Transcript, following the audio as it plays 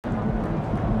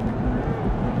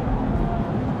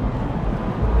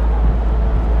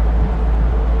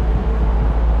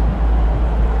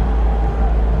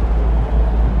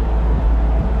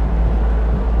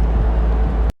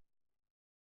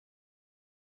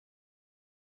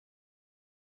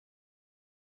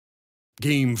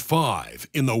Game 5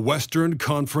 in the Western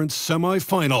Conference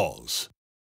semifinals.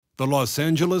 The Los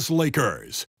Angeles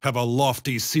Lakers have a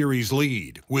lofty series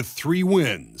lead with 3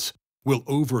 wins. Will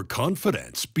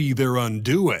overconfidence be their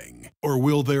undoing, or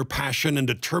will their passion and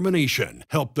determination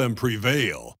help them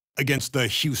prevail against the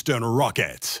Houston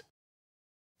Rockets?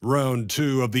 Round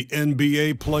 2 of the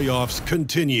NBA playoffs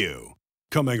continue,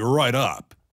 coming right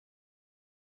up.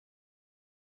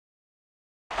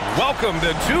 Welcome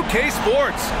to 2K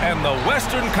Sports and the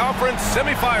Western Conference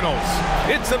semifinals.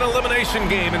 It's an elimination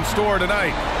game in store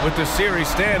tonight, with the series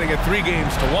standing at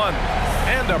 3-1.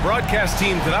 And our broadcast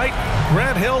team tonight,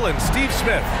 Grant Hill and Steve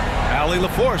Smith. Allie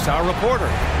LaForce, our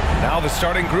reporter. Now the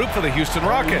starting group for the Houston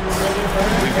Rockets.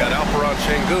 We've got Alperon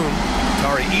Sengun.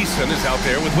 Tari Eason is out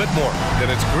there with Whitmore. Then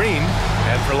it's Green.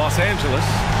 And for Los Angeles,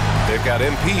 they've got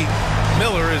MP.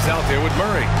 Miller is out there with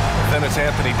Murray. Then it's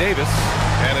Anthony Davis.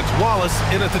 And it's Wallace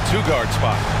in at the 2-guard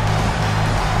spot.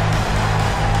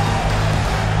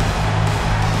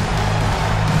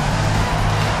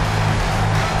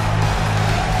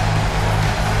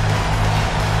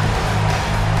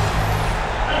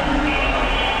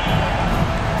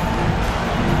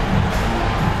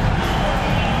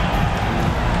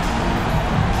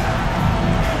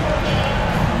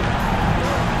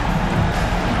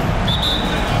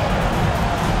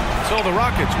 So the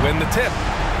Rockets win the tip.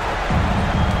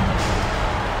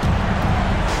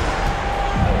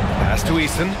 Pass to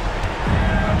Eason.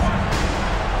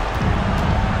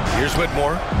 Here's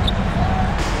Whitmore.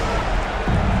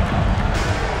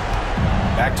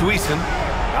 Back to Eason.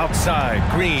 Outside,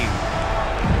 Green.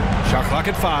 Shot clock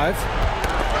at 5.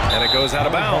 And it goes out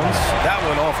of bounds. That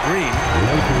one off Green.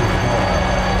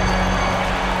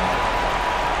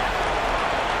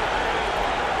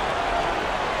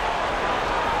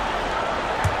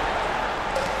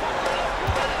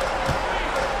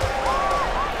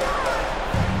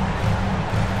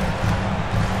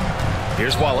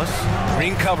 Here's Wallace.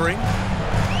 Green covering.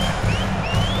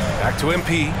 Back to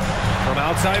MP. From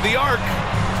outside the arc.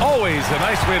 Always a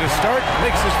nice way to start.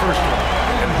 Makes his first one.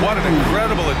 And what an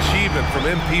incredible achievement from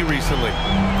MP recently.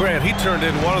 Grant, he turned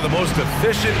in one of the most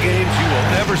efficient games you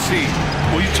will ever see.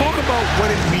 Well, you talk about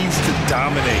what it means to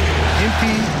dominate.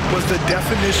 MP was the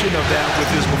definition of that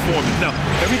with his performance. Now,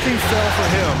 everything fell for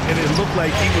him, and it looked like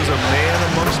he was a man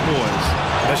amongst boys.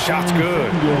 The shot's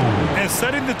good. And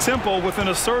setting the tempo with an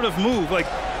assertive move. Like,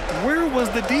 where was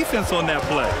the defense on that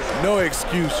play? No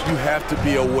excuse. You have to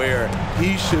be aware.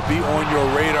 He should be on your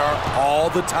radar all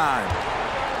the time.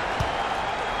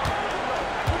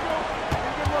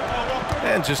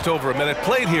 And just over a minute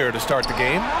played here to start the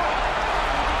game.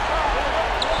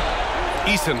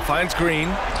 Eason finds Green.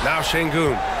 Now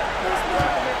Sengun.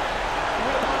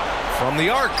 From the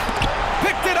arc.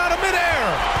 Picked it out of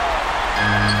midair.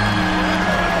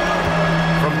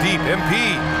 From deep,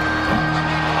 MP.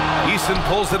 Eason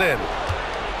pulls it in.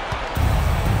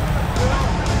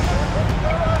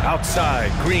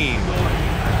 Outside, Green.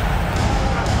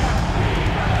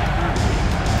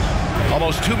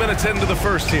 Almost 2 minutes into the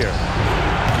first here.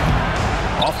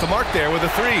 Off the mark there with a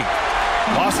 3.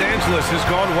 Los Angeles has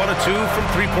gone 1 of 2 from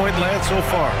three-point land so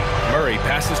far. Murray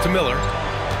passes to Miller.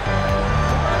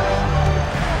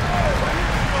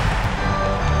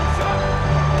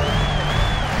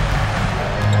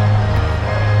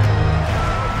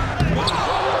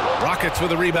 Rockets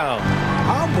with a rebound.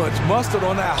 How much mustard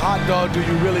on that hot dog do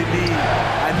you really need?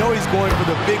 I know he's going for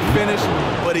the big finish,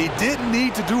 but he didn't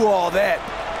need to do all that.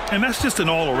 And that's just an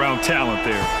all-around talent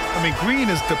there. I mean, Green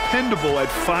is dependable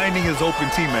at finding his open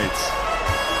teammates.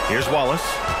 Here's Wallace.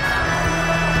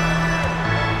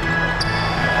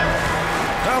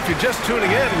 Now, if you're just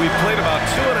tuning in, we've played about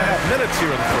 2.5 minutes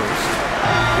here in the first.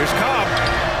 Here's Cobb.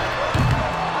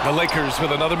 The Lakers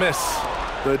with another miss.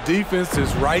 The defense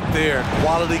is right there.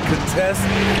 Quality contest,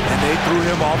 and they threw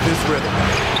him off his rhythm.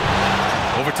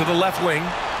 Over to the left wing.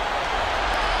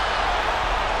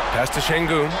 Pass to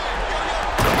Sengun.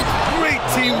 Great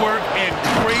teamwork and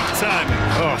great timing.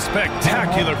 Oh,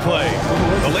 spectacular play.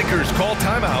 The Lakers call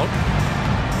timeout.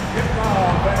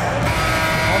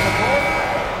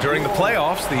 During the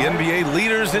playoffs, the NBA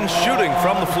leaders in shooting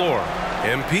from the floor.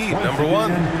 MP, number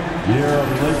 1. Your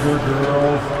Laker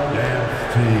girls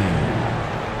dance team.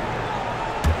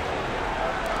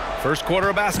 First quarter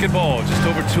of basketball, just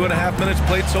over 2.5 minutes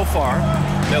played so far.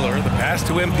 Miller, the pass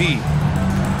to MP.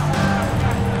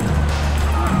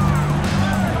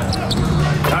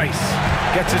 Nice.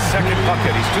 Gets his second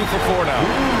bucket. He's 2 for 4 now.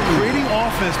 Creating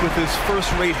offense with his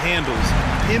first-rate handles.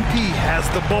 MP has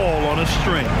the ball on a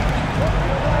string.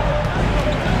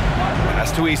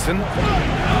 Pass to Eason.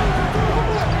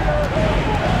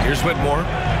 Here's Whitmore.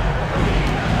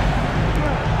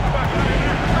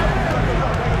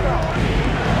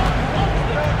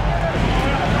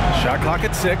 Shot clock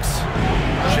at 6.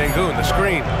 Şengün, the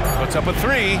screen, puts up a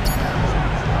 3.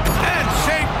 And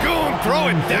Şengün throw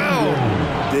it down.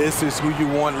 This is who you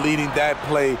want leading that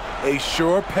play, a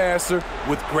sure passer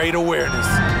with great awareness.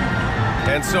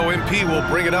 And so MP will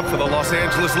bring it up for the Los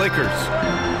Angeles Lakers.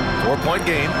 4-point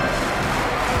game.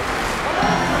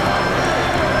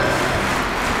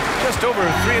 Just over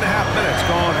 3.5 minutes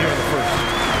gone here in the first.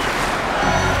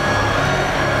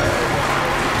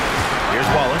 Here's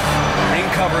Wallace. Green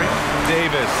covering.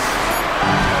 Davis.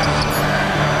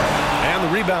 And the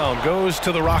rebound goes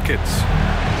to the Rockets.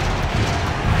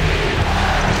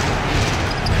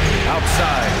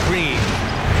 Outside, Green.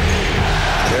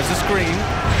 There's a screen.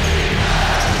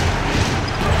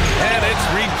 And it's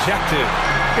rejected.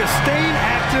 He's staying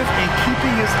active and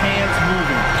keeping his hands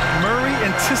moving. Murray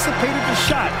anticipated the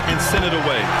shot and sent it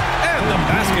away. And the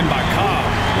basket by Cobb.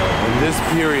 In this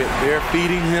period, they're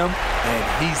feeding him, and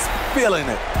he's feeling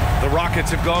it. The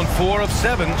Rockets have gone 4 of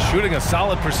 7, shooting a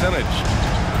solid percentage.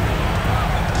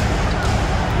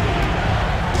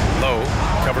 Low,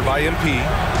 covered by MP.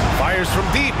 Fires from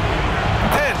deep.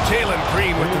 And Jalen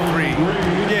Green with the 3.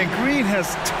 Yeah, Green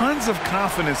has tons of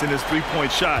confidence in his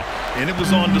three-point shot, and it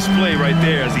was on display right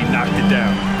there as he knocked it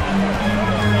down.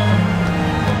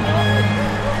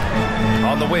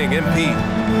 On the wing, MP.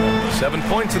 7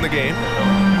 points in the game.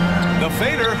 The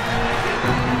fader.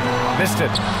 Missed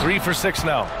it. 3 for 6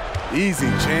 now.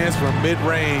 Easy chance from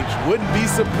mid-range. Wouldn't be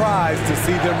surprised to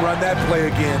see them run that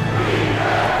play again.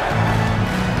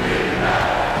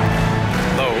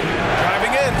 Low,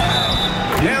 driving in.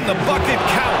 And the bucket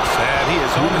counts. And he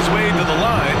is on his way to the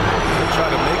line to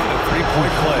try to make it a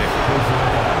 3-point play.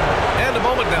 And a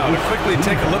moment now to quickly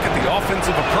take a look at the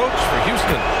offensive approach for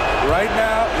Houston. Right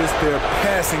now, it's their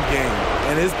passing game,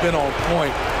 and it's been on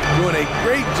point. Doing a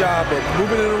great job of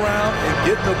moving it around and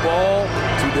getting the ball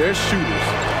to their shooters.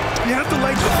 You have to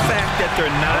like the fact that they're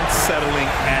not settling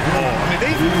at all. I mean,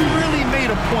 they've really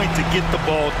made a point to get the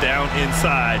ball down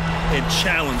inside and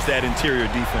challenge that interior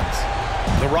defense.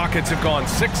 The Rockets have gone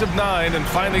 6 of 9 and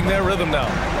finding their rhythm now.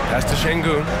 Pass to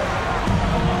Şengün.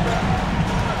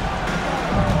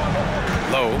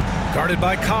 Low, guarded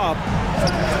by Cobb.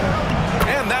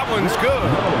 And that one's good.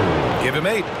 Give him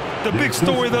 8. The big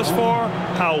story thus far,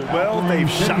 how well they've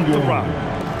shot the rock.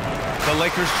 The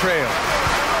Lakers trail.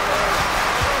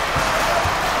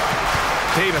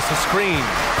 Davis a screen.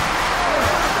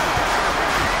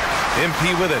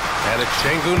 MP with it. And it's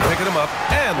Şengün picking him up.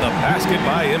 And the basket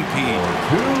by MP.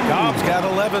 Cobb's got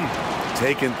 11.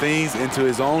 Taking things into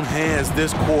his own hands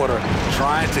this quarter,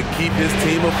 trying to keep his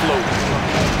team afloat.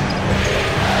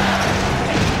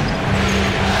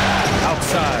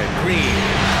 Outside, Green.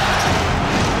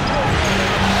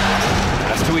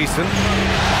 That's to Eason.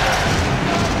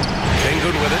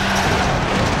 Şengün with it.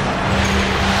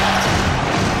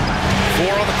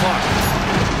 4 on the clock.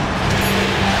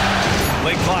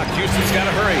 Late clock. Houston's got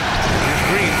to hurry. Here's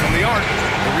Green from the arc.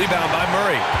 The rebound by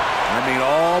Murray. I mean,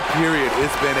 all period,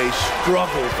 it's been a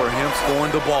struggle for him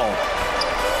scoring the ball.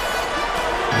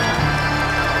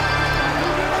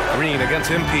 Green against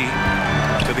MP.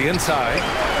 To the inside.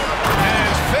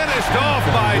 And finished off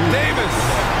by Davis.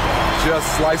 Just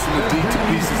slicing the D to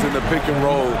pieces in the pick and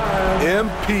roll.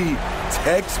 MP,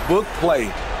 textbook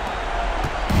play.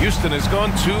 Houston has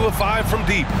gone 2 of 5 from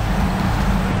deep.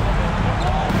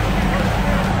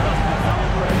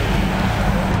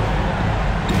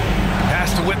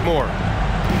 Pass to Whitmore.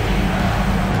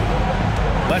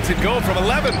 Lets it go from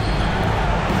 11.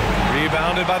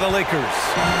 Rebounded by the Lakers.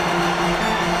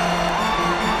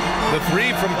 The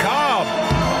 3 from Cobb.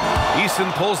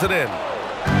 Eason pulls it in.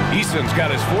 Eason's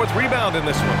got his 4th rebound in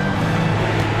this one.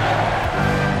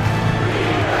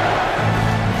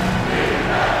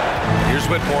 Here's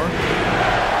Whitmore.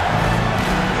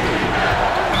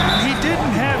 He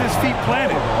didn't have his feet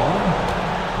planted.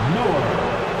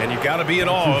 And you got to be in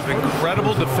awe of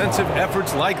incredible defensive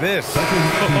efforts like this.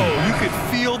 Oh, you could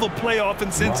feel the playoff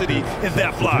intensity in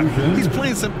that block. He's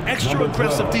playing some extra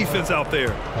aggressive defense out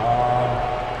there.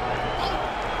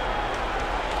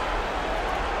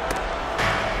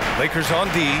 Lakers on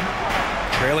D,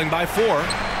 trailing by 4.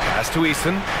 Pass to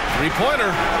Eason. 3-pointer.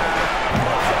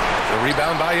 The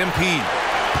rebound by MP.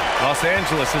 Los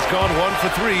Angeles has gone 1 for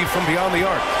 3 from beyond the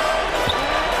arc.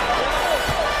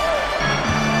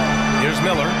 Here's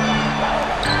Miller.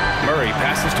 Murray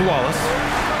passes to Wallace.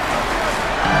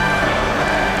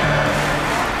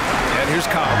 And here's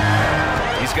Cobb.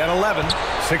 He's got 11.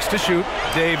 6 to shoot.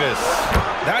 Davis.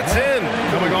 That's in.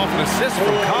 Coming off an assist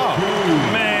from Cobb.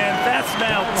 Man, that's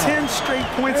now 10 straight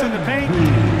points in the paint.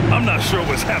 I'm not sure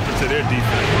what's happened to their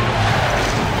defense.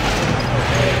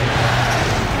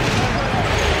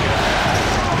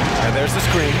 And there's the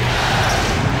screen.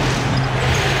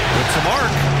 With some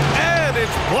arc. And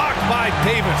it's blocked by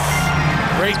Davis.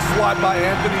 Great swat by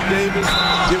Anthony Davis,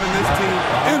 giving this team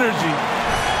energy.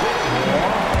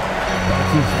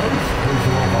 That's his first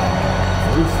personal foul.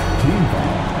 First team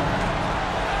foul.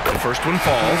 The first one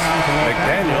falls.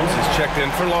 McDaniels is checked in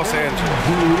for Los Angeles.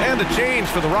 And a change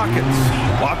for the Rockets.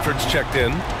 Watford's checked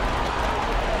in.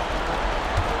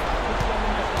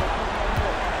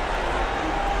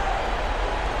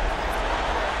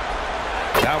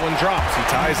 That one drops. He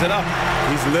ties it up.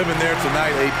 He's living there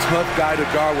tonight, a tough guy to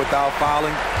guard without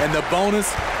fouling. And the bonus,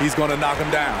 he's going to knock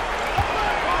him down.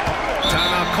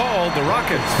 Timeout called, the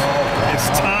Rockets.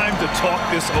 It's time to talk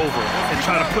this over and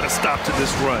try to put a stop to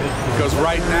this run. Because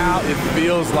right now, it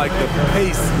feels like the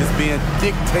pace is being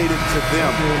dictated to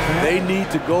them. They need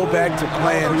to go back to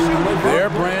playing their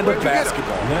brand of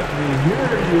basketball. Let me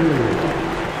hear you.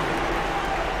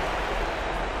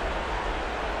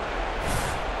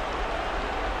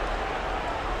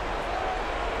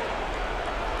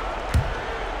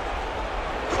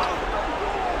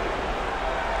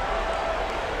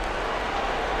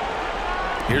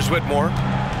 Here's Whitmore. And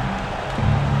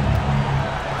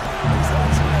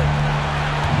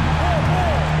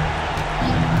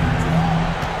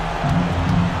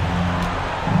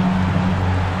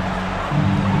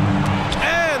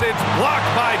it's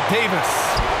blocked by Davis.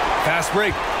 Fast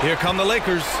break. Here come the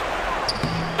Lakers.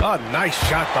 A nice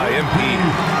shot by MP.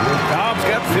 Dobbs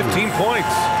got 15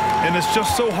 points. And it's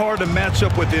just so hard to match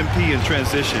up with MP in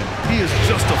transition. He is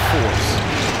just a force.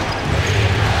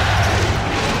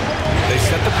 They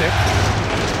set the pick.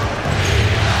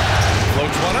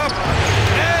 Floats one up.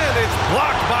 And it's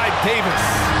blocked by Davis.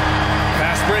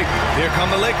 Fast break. Here come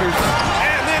the Lakers.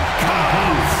 And then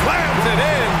Cobb slams it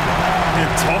in. And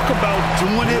talk about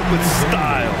doing it with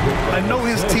style. I know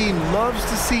his team loves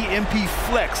to see MP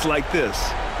flex like this.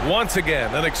 Once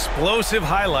again, an explosive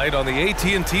highlight on the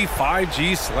AT&T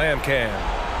 5G Slam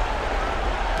Cam.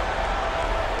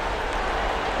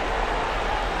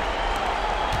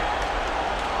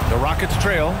 The Rockets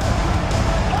trail.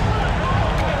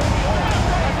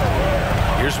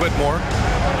 Here's Whitmore.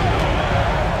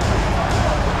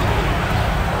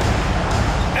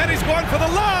 And he's going for the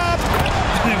lob.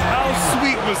 And how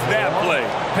sweet was that play?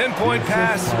 Pinpoint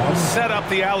pass, set up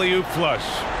the alley-oop flush.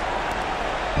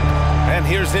 And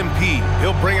here's MP.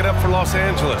 He'll bring it up for Los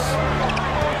Angeles.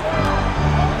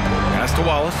 Pass to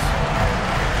Wallace.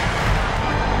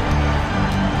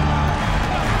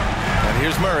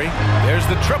 Here's Murray. There's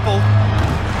the triple.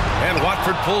 And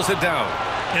Watford pulls it down.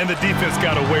 And the defense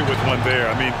got away with one there.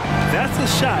 I mean, that's a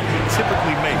shot he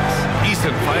typically makes.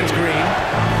 Easton finds Green.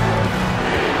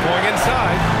 Going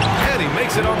inside. And he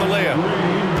makes it on the layup.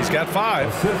 He's got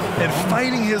 5. And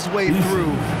fighting his way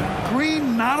through.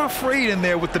 Green not afraid in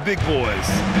there with the big boys.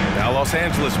 Now Los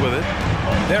Angeles with it.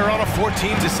 They're on a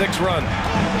 14-6 run.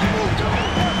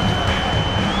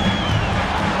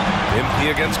 MP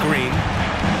against Green.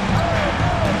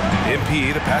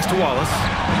 MP, the pass to Wallace.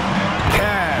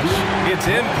 Cash. It's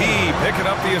MP picking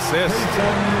up the assist.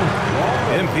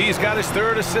 MP's got his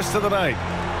 3rd assist of the night.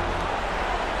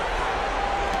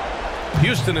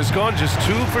 Houston has gone just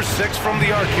 2 for 6 from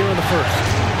the arc here in the first.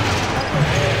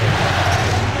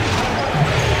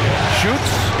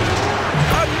 Shoots.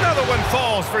 Another one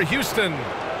falls for Houston.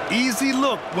 Easy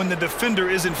look when the defender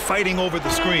isn't fighting over the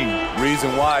screen.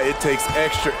 Reason why it takes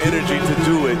extra energy to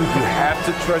do it. You have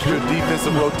to trust your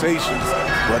defensive rotations,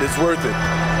 but it's worth it.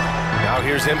 Now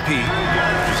here's MP.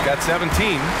 He's got 17.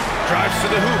 Drives to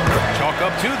the hoop. Chalk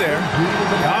up 2 there.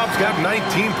 Dobbs got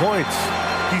 19 points.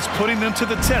 He's putting them to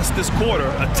the test this quarter,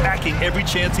 attacking every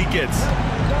chance he gets.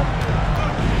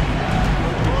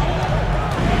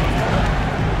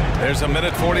 There's a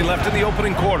minute 40 left in the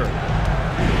opening quarter.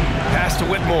 Pass to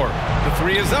Whitmore. The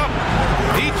 3 is up.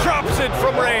 He drops it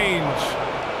from range.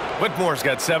 Whitmore's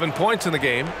got 7 points in the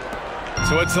game.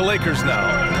 So it's the Lakers now.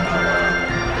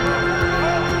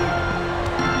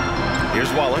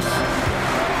 Here's Wallace.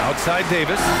 Outside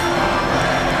Davis.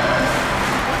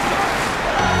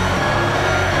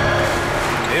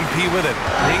 MP with it.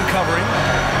 Green covering.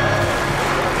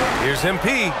 Here's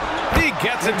MP. He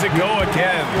gets it to go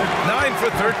again. 9 for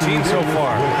 13 so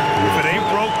far. If it ain't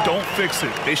broke, don't fix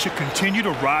it. They should continue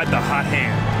to ride the hot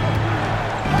hand.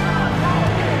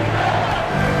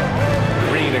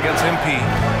 Green against MP.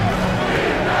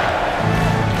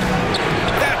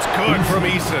 That's good from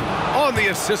Eason. On the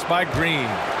assist by Green.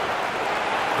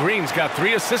 Green's got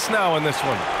 3 assists now in this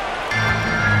one.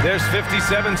 There's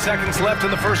 57 seconds left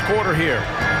in the first quarter here.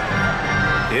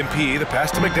 MP, the pass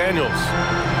to McDaniels.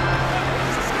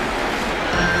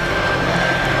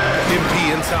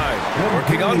 MP inside,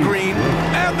 working on Green,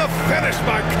 and the finish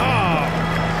by Cobb.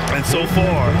 And so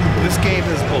far, this game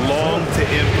has belonged to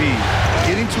MP,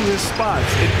 getting to his spots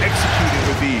and executing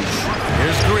with ease.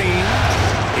 Here's Green.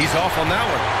 He's off on that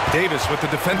one. Davis with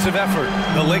the defensive effort.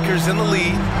 The Lakers in the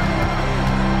lead.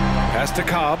 Pass to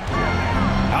Cobb.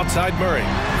 Outside Murray.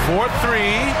 4-3.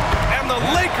 And the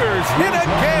Lakers hit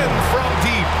again from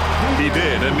deep. He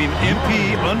did. I mean,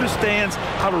 MP understands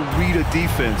how to read a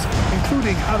defense,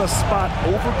 including how to spot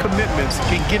overcommitments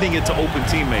and getting it to open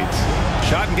teammates.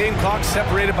 Shot and game clock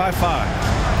separated by 5.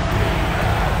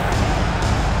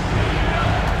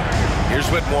 Here's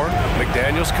Whitmore.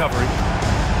 McDaniels covering.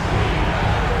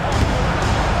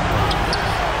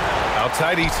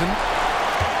 Outside Eason.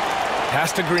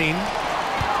 Pass to Green.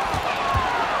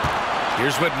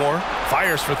 Here's Whitmore.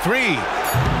 Fires for 3. He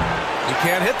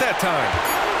can't hit that time.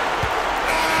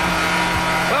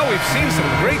 Well, we've seen some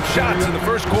great shots in the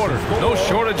first quarter. No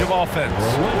shortage of offense.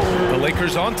 The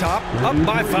Lakers on top, up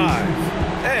by 5.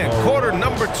 And quarter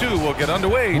number 2 will get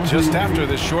underway just after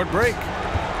this short break.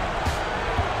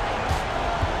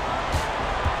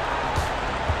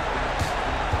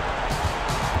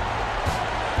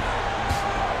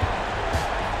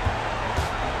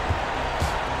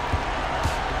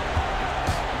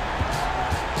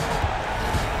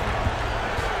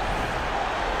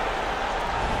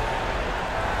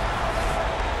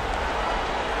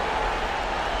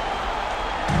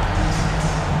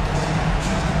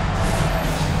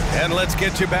 And let's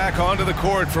get you back onto the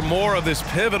court for more of this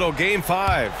pivotal Game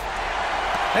 5.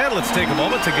 And let's take a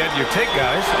moment to get your take,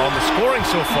 guys, on the scoring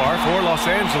so far for Los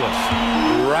Angeles.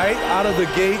 Right out of the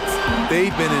gates,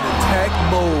 they've been in attack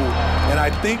mode. And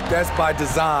I think that's by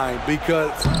design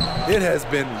because it has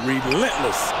been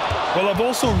relentless. Well, I've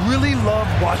also really loved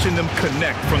watching them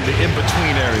connect from the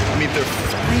in-between area. I mean, they're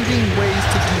finding ways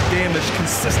to do damage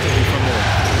consistently from there.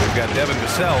 We've got Devin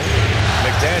Vassell,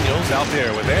 McDaniels out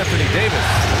there with Anthony Davis.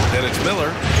 Then it's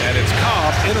Miller, and it's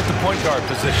Cobb in at the point guard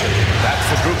position. That's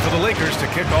the group for the Lakers to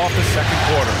kick off the second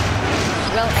quarter.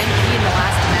 Well, MP in the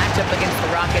last matchup against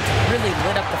the Rockets really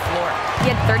lit up the floor.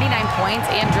 He had 39 points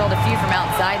and drilled a few from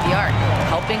outside the arc,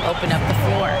 helping open up the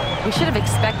floor. We should have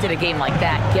expected a game like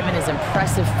that, given his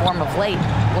impressive form of late.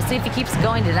 We'll see if he keeps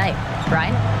going tonight.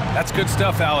 Brian? That's good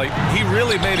stuff, Allie. He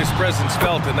really made his presence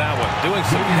felt in that one, doing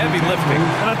some heavy lifting.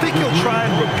 And I think he'll try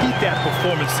and repeat that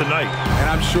performance tonight. And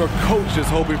I'm sure Coach is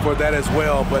hoping for that as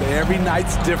well, but every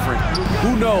night's different.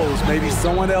 Who knows, maybe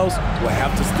someone else will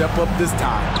have to step up this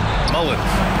time. Mullins.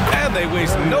 And they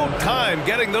waste no time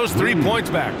getting those 3 points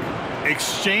back.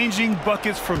 Exchanging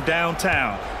buckets from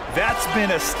downtown. That's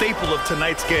been a staple of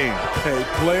tonight's game. Hey,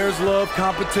 players love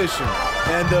competition,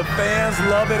 and the fans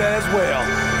love it as well.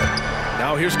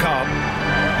 Now here's Cobb.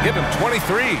 Give him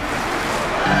 23.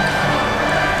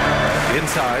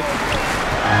 Inside.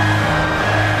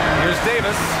 Here's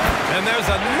Davis. And there's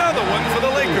another one for the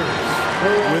Lakers.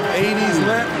 With 80's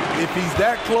length, if he's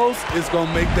that close, it's going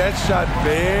to make that shot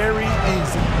very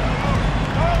easy.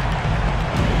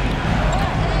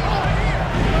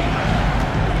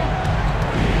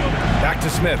 Back to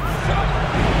Smith.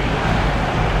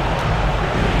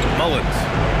 Mullins.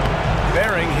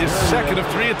 Bearing his second of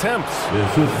 3 attempts.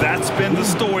 That's been the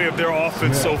story of their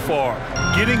offense so far.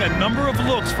 Getting a number of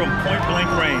looks from point-blank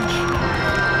range.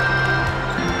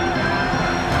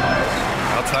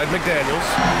 Outside McDaniels.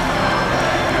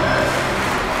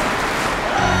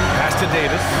 Pass to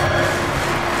Davis.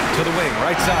 To the wing,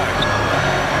 right side.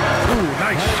 Ooh,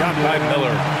 nice shot by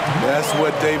Miller. That's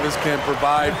what Davis can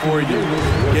provide for you.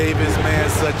 Gave his man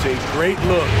such a great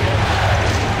look.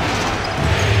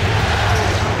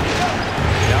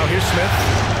 Now here's Smith.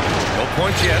 No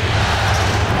points yet.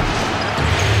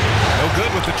 No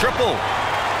good with the triple.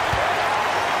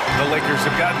 The Lakers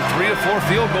have gotten 3 of 4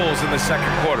 field goals in the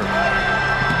second quarter.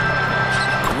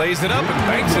 Lays it up and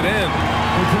banks it in.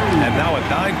 And now a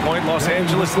 9-point Los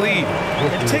Angeles lead.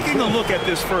 And taking a look at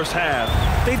this first half,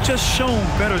 they've just shown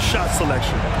better shot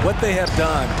selection. What they have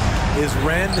done is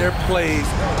ran their plays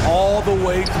all the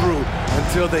way through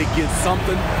until they get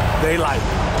something they like.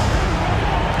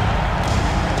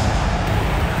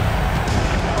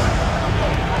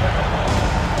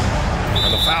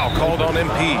 And the foul called on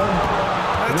MP.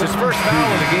 That's his first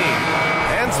foul of the game.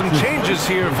 And some changes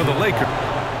here for the Lakers.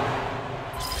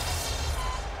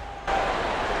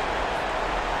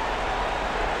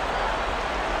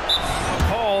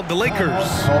 The Lakers.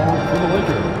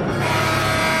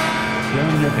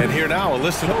 And here now a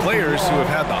list of the players who have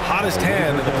had the hottest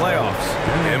hand in the playoffs.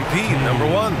 MP, number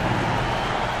 1.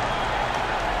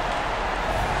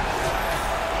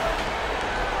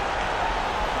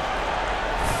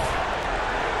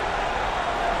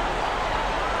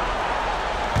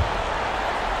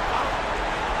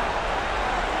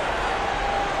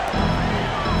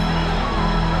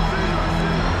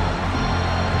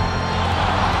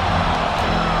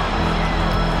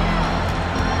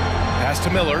 to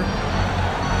Miller.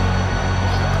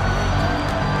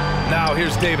 Now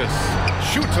here's Davis.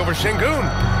 Shoots over Şengün.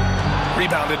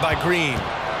 Rebounded by Green.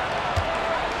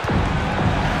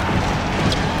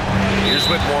 Here's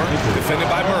Whitmore, defended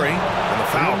by Murray. And the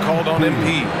foul called on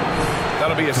MP.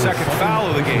 That'll be a second foul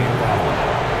of the game.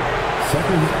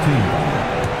 Second team foul.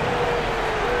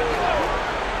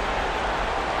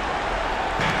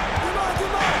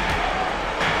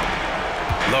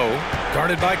 Low,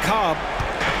 guarded by Cobb.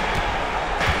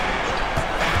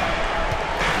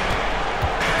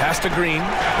 Pass to Green.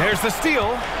 There's the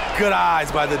steal. Good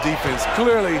eyes by the defense.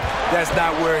 Clearly, that's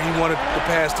not where he wanted the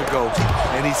pass to go,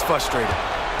 and he's frustrated.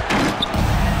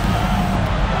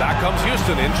 Back comes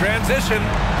Houston in transition.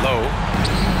 Low.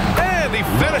 And he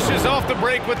finishes off the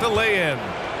break with the lay-in.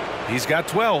 He's got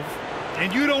 12.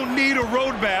 And you don't need a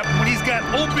roadmap when he's got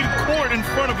open court in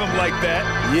front of him like that.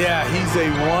 Yeah, he's a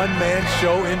one-man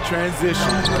show in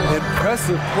transition.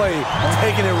 Impressive play,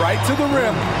 taking it right to the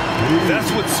rim.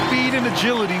 That's what speed and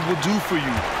agility will do for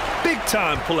you.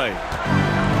 Big-time play.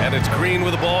 And it's Green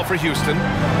with the ball for Houston.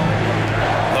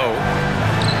 Low.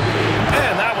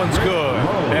 And that one's good.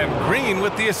 And Green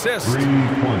with the assist. 3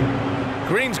 points.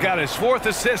 Green's got his 4th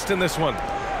assist in this one.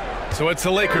 So it's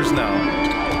the Lakers now.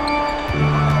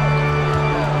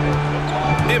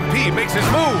 MP makes his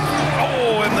move.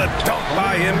 Oh, and the dunk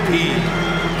by MP.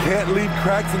 Can't leave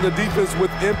cracks in the defense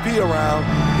with MP around.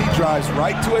 He drives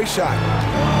right to a shot.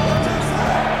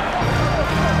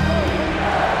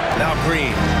 Now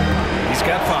Green. He's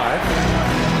got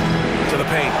 5. To the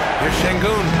paint. Here's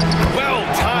Şengün.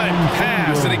 Well-timed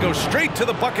pass, and he goes straight to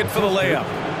the bucket for the layup.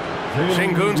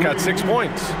 Şengün's got 6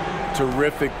 points.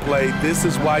 Terrific play. This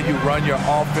is why you run your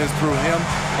offense through him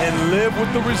and live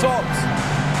with the results.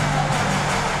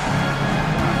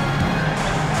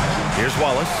 Here's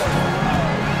Wallace.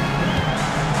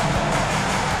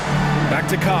 Back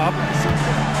to Cobb.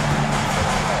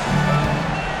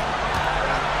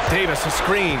 Davis a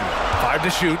screen. 5 to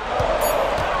shoot.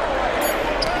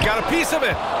 Got a piece of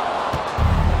it.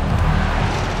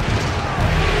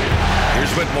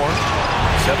 Here's Whitmore.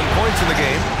 7 points in the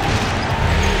game.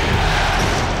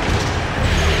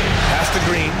 Pass to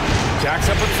Green. Jacks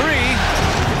up a 3.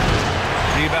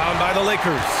 Rebound by the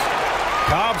Lakers.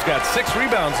 Cobb's got 6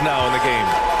 rebounds now in the game.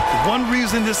 One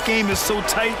reason this game is so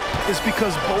tight is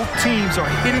because both teams are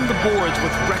hitting the boards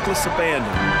with reckless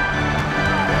abandon.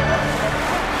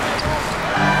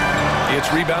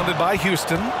 It's rebounded by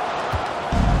Houston.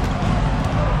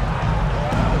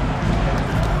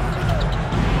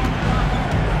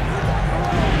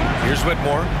 Here's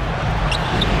Whitmore.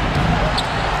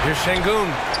 Here's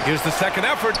Şengün. Here's the second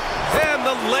effort. And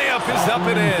the layup is up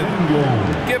and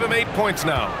in. Give him 8 points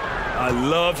now. I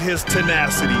love his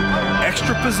tenacity.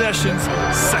 Extra possessions,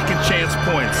 second chance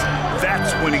points.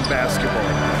 That's winning basketball.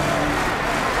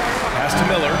 Pass to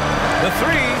Miller. The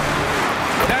 3.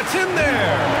 That's in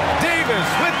there. Davis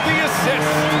with the assist.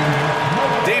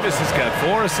 Davis has got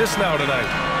 4 assists now tonight.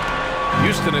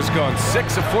 Houston has gone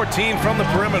 6 of 14 from the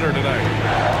perimeter tonight.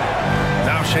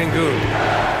 Now Şengün.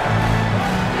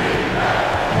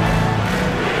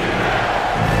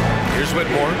 Here's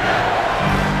Whitmore.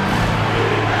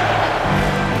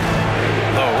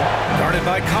 Low, guarded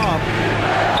by Cobb.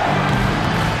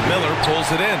 Miller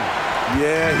pulls it in.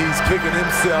 Yeah, he's kicking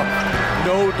himself.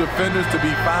 No defenders to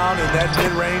be found in that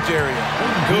mid-range area.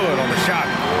 Good on the shot.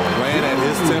 Playing at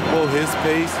his tempo, his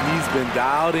pace. He's been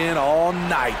dialed in all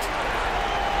night.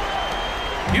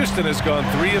 Houston has gone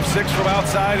 3 of 6 from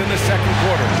outside in the second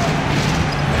quarter.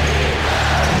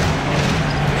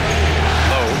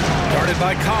 Low, guarded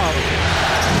by Cobb.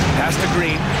 Pass to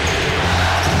Green.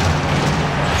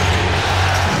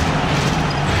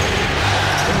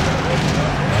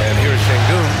 And here's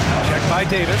Şengün. Checked by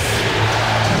Davis.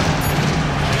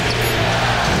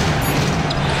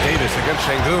 Davis against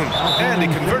Şengün. And he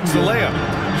converts the layup.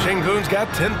 Şengün's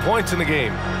got 10 points in the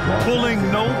game.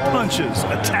 Pulling no punches,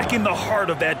 attacking the heart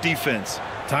of that defense.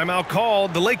 Timeout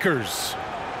called, the Lakers.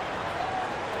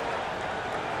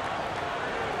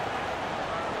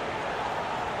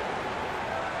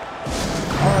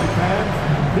 All right,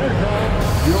 fans, here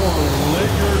comes your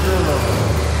Lakers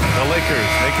delivery. The Lakers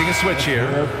making a switch here.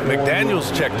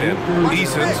 McDaniels checked in.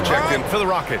 Eason's checked in for the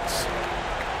Rockets.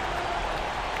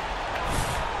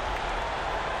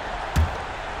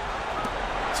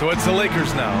 So it's the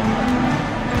Lakers now.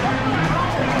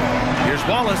 Here's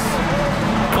Wallace.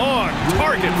 On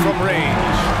target from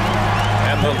range.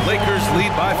 And the Lakers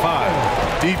lead by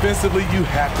 5. Defensively, you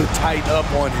have to tighten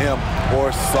up on him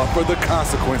or suffer the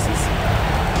consequences.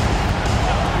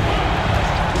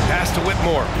 Pass to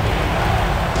Whitmore.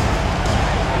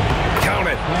 Count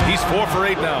it. He's 4 for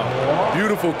 8 now.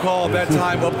 Beautiful call that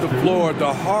time up the floor.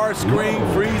 The hard screen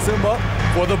frees him up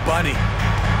for the bunny.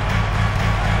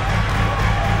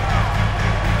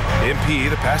 MP,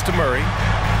 the pass to Murray.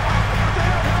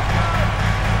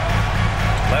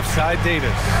 Left side,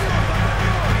 Davis.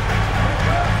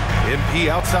 MP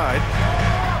outside.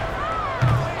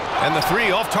 And the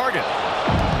 3 off target.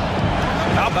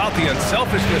 How about the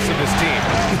unselfishness of this team?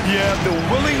 Yeah, the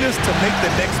willingness to make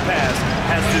the next pass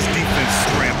has this defense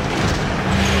scrambling.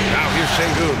 Now here's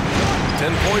Şengün.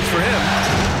 10 points for him.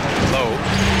 Low.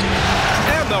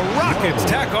 And the Rockets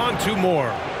tack on 2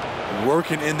 more.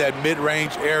 Working in that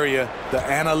mid-range area. The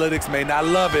analytics may not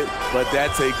love it, but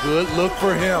that's a good look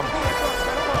for him.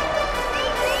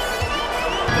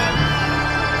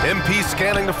 MP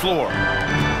scanning the floor.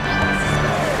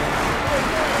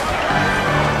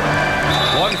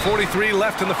 1:43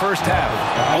 left in the first half.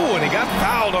 Oh, and he got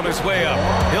fouled on his way up.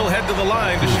 He'll head to the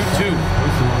line to shoot 2.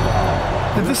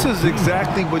 And this is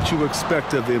exactly what you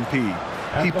expect of MP.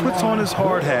 He puts on his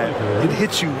hard hat and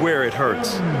hits you where it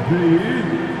hurts. 2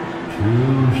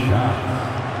 shots.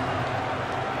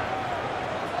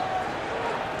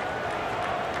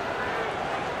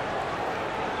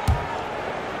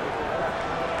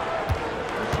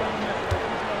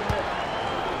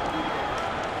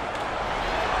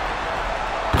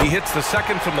 He hits the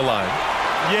second from the line.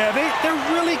 Yeah,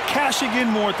 they're really cashing in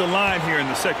more at the line here in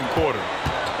the second quarter.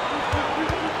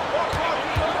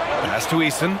 Pass to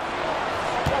Eason.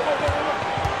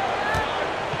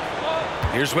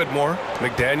 Here's Whitmore.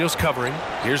 McDaniels covering.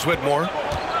 Here's Whitmore.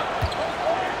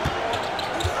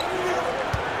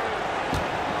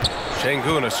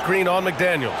 Şengün, a screen on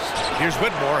McDaniels. Here's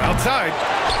Whitmore outside.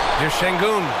 Here's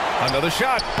Şengün. Another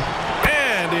shot.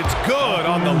 And it's good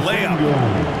on the layup.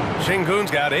 Şengün's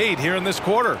got 8 here in this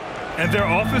quarter. And their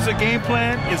offensive game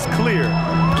plan is clear.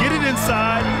 Get it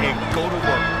inside and go to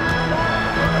work.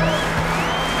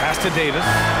 Pass to Davis.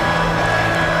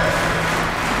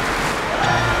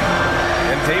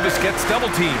 And Davis gets double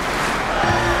teamed.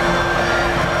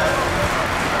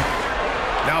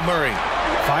 Now Murray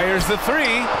fires the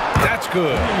 3. That's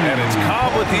good. And it's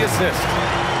Cobb with the assist.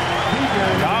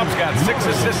 Cobb's got 6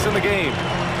 assists in the game.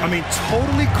 I mean,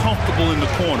 totally comfortable in the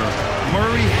corner.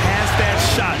 Murray has that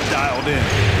shot dialed in.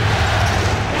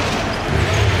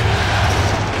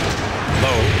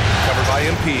 Low, covered by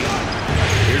MP.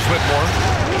 Here's Whitmore.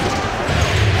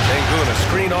 Şengün, a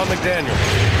screen on McDaniels.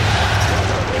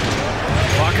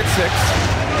 Clock at 6.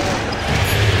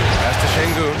 Pass to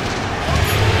Şengün.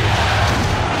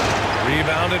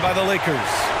 Rebounded by the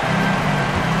Lakers.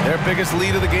 Their biggest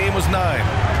lead of the game was 9.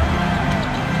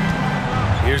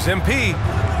 Here's MP.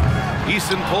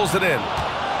 Eason pulls it in.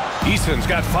 Eason's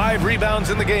got 5 rebounds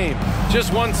in the game.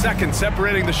 Just 1 second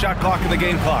separating the shot clock and the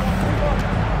game clock.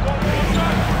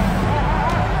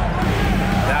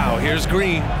 Now here's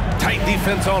Green. Tight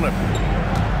defense on him.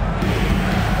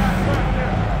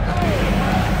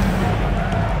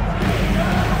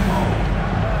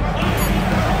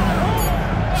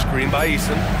 Screen by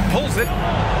Eason. Pulls it.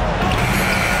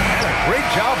 Great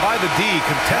job by the D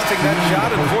contesting that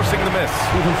shot and forcing the miss.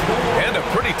 And a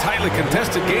pretty tightly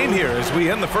contested game here as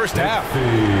we end the first half.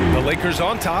 The Lakers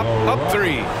on top, up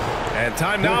 3. And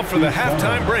time now for the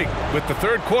halftime break with the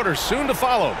third quarter soon to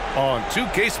follow on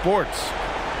 2K Sports.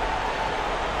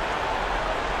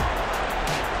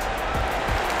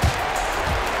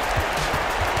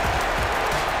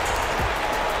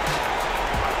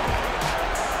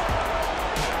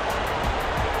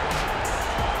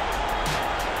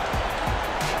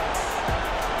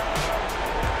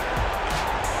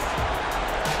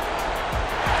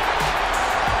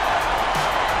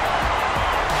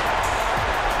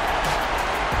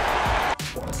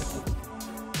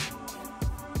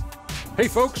 Hey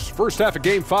folks, first half of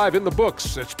Game 5 in the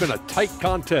books. It's been a tight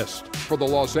contest for the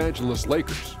Los Angeles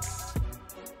Lakers.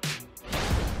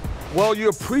 Well, you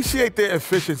appreciate their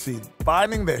efficiency,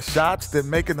 finding their shots, then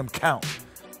making them count.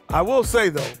 I will say,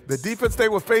 though, the defense they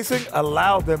were facing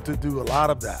allowed them to do a lot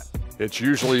of that. It's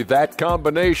usually that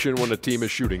combination when a team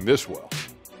is shooting this well.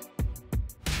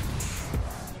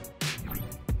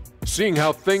 Seeing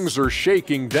how things are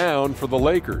shaking down for the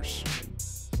Lakers.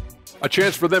 A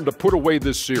chance for them to put away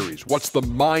this series. What's the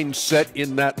mindset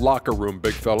in that locker room,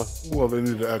 big fella? Well, they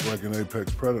need to act like an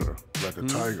apex predator, like a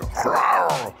tiger,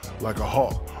 like a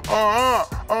hawk,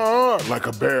 like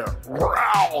a bear,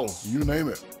 you name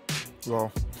it.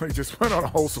 Well, they just went on a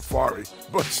whole safari.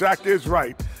 But Shaq is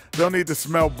right. They'll need to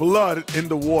smell blood in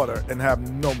the water and have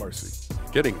no mercy.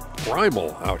 Getting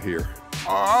primal out here.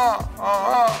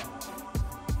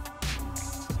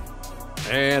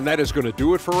 And that is going to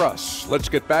do it for us. Let's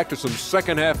get back to some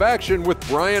second half action with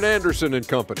Brian Anderson and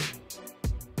company.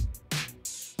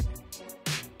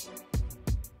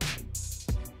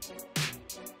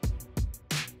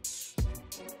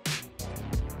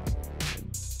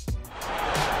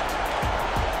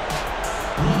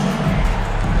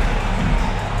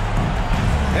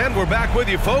 we're back with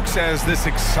you, folks, as this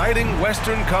exciting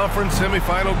Western Conference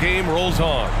semifinal game rolls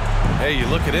on. Hey, you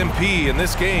look at MP in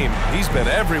this game, he's been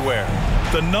everywhere.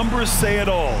 The numbers say it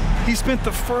all. He spent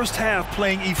the first half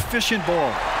playing efficient ball.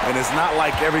 And it's not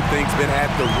like everything's been at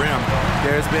the rim.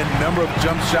 There's been a number of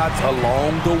jump shots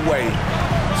along the way.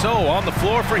 So, on the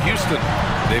floor for Houston,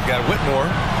 they've got Whitmore,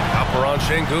 Alperon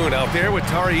Şengün out there with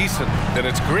Tari Eason. Then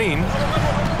it's Green.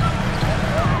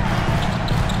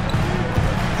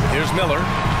 Here's Miller.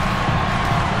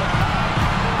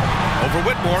 Over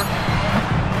Whitmore.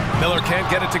 Miller can't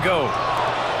get it to go.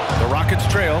 The Rockets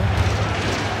trail.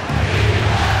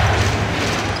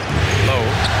 Low.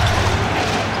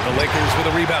 The Lakers with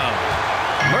a rebound.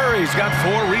 Murray's got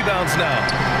 4 rebounds now.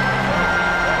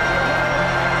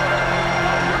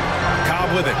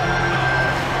 Cobb with it.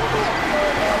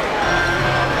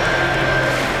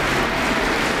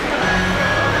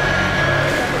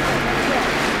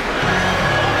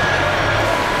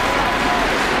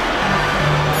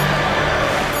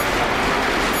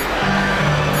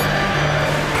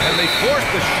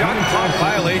 Forced the shot clock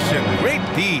violation. Great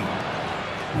D.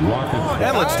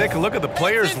 And let's take a look at the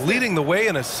players leading the way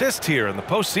in assists here in the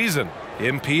postseason.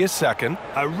 MP is second.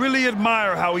 I really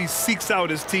admire how he seeks out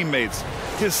his teammates.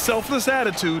 His selfless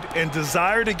attitude and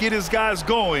desire to get his guys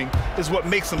going is what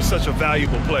makes him such a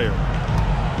valuable player.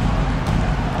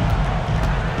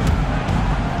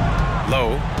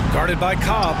 Low, guarded by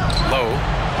Cobb. Low.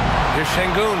 Here's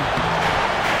Şengün.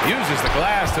 Uses the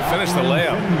glass to finish the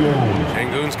layup.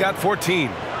 Şengün's got 14.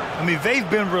 I mean, they've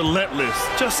been relentless.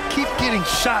 Just keep getting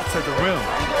shots at the rim.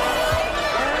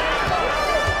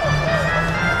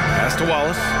 Pass to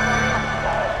Wallace.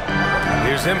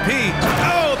 Here's MP.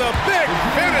 Oh, the big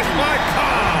finish by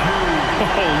Cobb.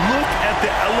 Oh, look at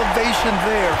the elevation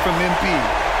there from MP,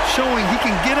 showing he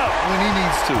can get up when he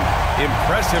needs to.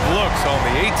 Impressive looks on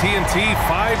the AT&T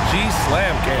 5G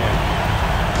Slam Cam.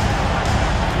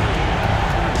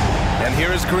 And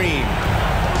here is Green.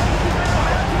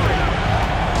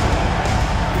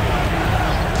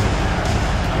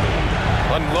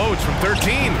 Unloads from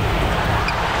 13.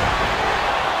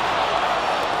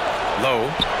 Low.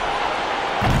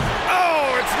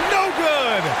 Oh, it's no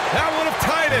good. That would have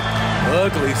tied it.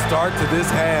 Ugly start to this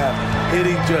half.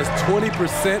 Hitting just 20%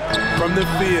 from the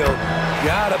field.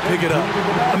 Gotta pick it up.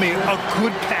 I mean, a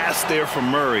good pass there from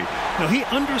Murray. Now, he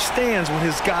understands when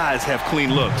his guys have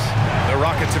clean looks. The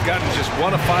Rockets have gotten just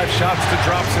 1 of 5 shots to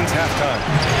drop since halftime.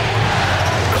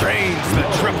 Drains the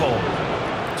triple.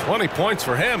 20 points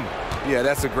for him. Yeah,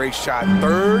 that's a great shot.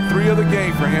 3rd 3 of the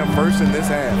game for him, first in this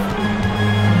half.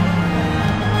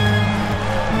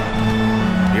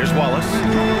 Here's Wallace.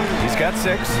 He's got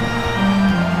 6.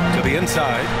 To the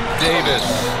inside. Davis.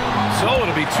 So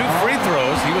it'll be 2 free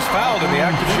throws. He was fouled in the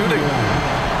act of shooting.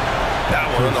 That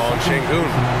one on Şengün.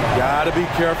 Gotta be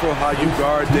careful how you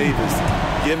guard Davis.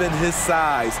 Given his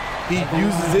size, he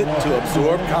uses it to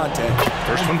absorb contact.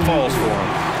 First one falls for him.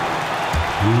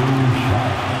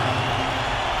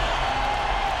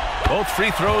 Both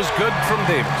free throws good from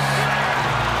Davis.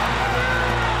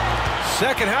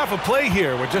 Second half of play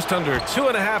here. We're just under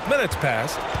 2.5 minutes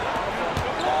past.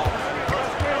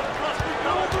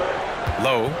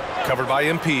 Low, covered by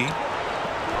MP.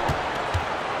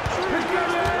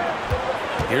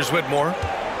 Here's Whitmore.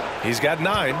 He's got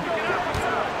 9.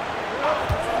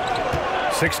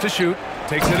 6 to shoot.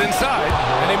 Takes it inside,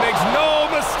 and he makes no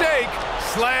mistake.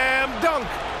 Slam dunk.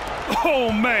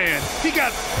 Oh, man. He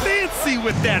got fancy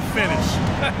with that finish.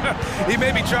 He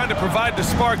may be trying to provide the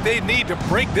spark they need to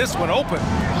break this one open.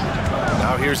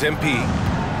 Now here's MP.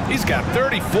 He's got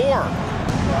 34.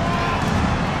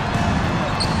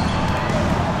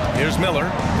 Here's Miller,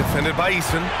 defended by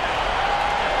Eason.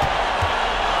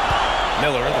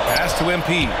 Miller, the pass to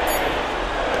MP.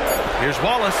 Here's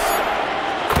Wallace.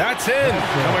 That's in.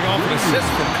 Coming off an assist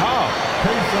from Cobb.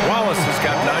 Wallace has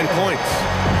got 9 points.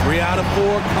 3 out of 4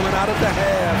 coming out of the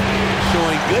half,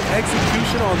 showing good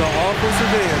execution on the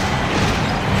offensive end.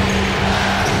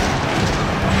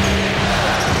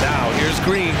 Now here's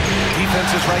Green. Defense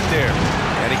is right there.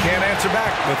 And he can't answer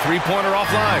back. The 3-pointer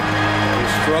offline. The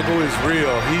struggle is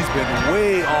real. He's been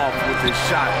way off with his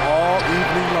shot all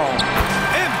evening long.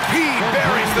 MP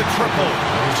buries the triple.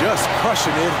 Just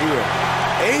crushing it here.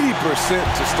 80%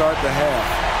 to start the half.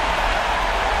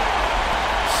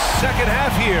 Second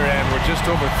half here, and we're just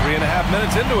over 3.5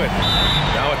 minutes into it.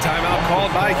 Now a timeout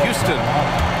called by Houston.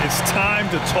 It's time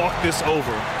to talk this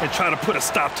over and try to put a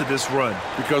stop to this run.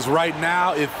 Because right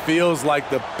now it feels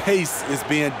like the pace is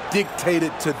being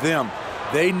dictated to them.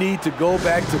 They need to go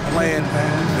back to playing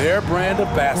their brand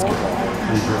of basketball.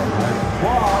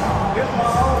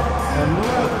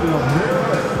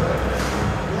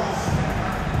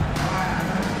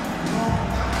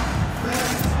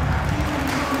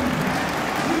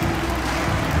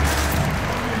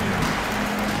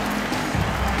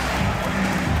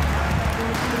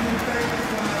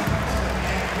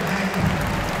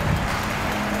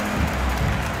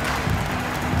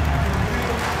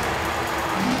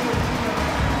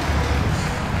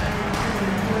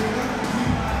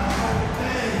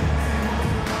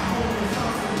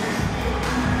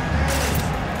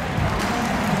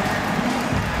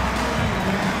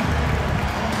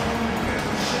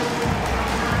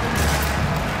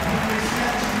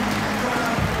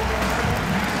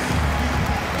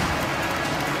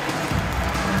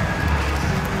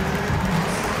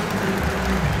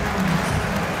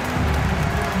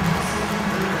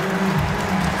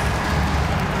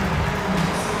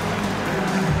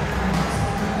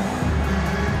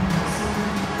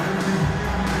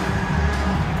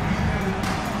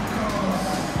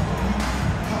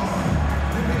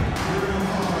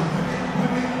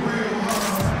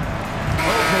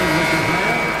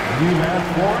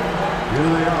 Here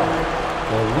they are,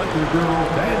 the Liquor Girl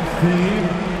Dance Team.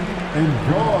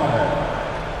 Enjoy.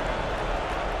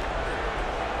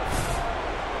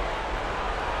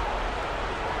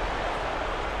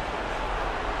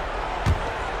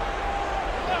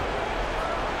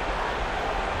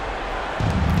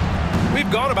 We've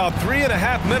gone about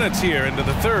 3.5 minutes here into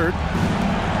the third.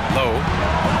 Low.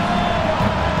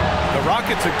 The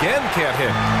Rockets again can't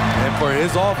hit. And for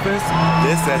his offense,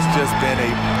 this has just been a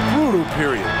brutal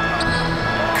period.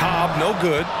 Cobb, no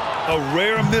good. A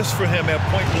rare miss for him at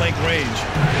point-blank range.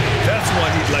 That's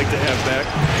one he'd like to have back.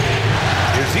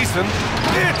 Here's Eason.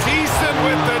 It's Eason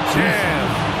with the jam.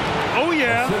 Oh,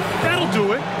 yeah. That'll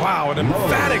do it. Wow, an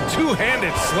emphatic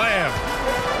two-handed slam.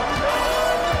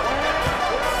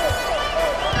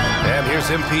 And here's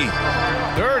MP.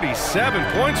 37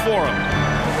 points for him.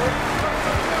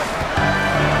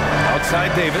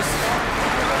 Outside Davis.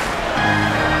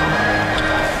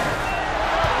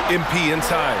 MP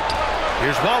inside.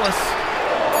 Here's Wallace.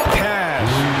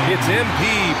 Cash. It's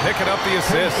MP picking up the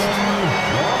assist.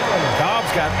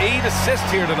 Cobb's got 8 assists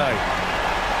here tonight.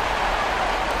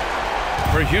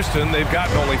 For Houston, they've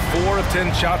gotten only 4 of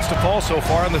 10 shots to fall so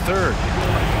far in the third.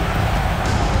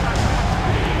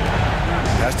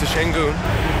 Pass to Şengün.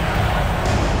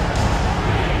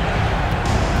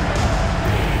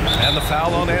 And the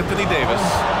foul on Anthony Davis.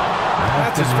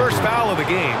 That's his first foul of the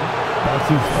game. That's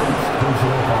his first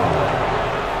personal foul.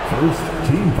 First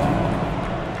team foul.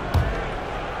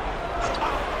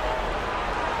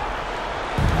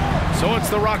 So it's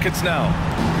the Rockets now.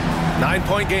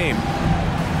 9-point game.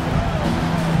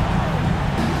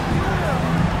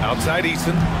 Outside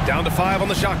Eason. Down to 5 on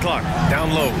the shot clock.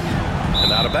 Down low.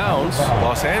 And out of bounds.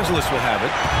 Los Angeles will have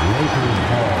it.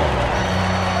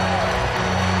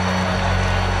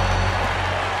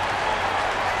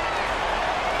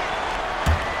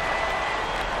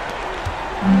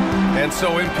 And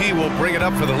so MP will bring it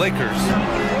up for the Lakers.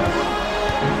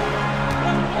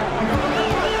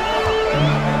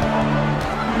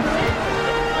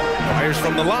 Fires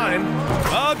from the line.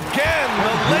 Again,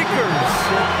 the Lakers.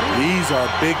 These are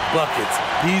big buckets.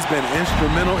 He's been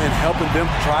instrumental in helping them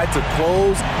try to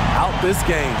close out this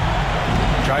game.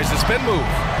 Tries the spin move.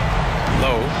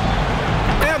 Low.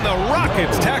 And the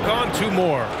Rockets tack on 2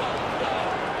 more.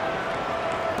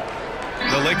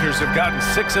 The Lakers have gotten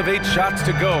 6 of 8 shots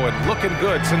to go and looking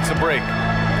good since the break.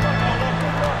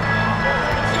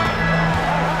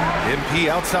 MP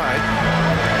outside.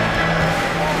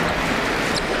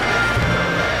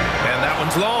 And that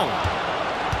one's long.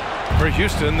 For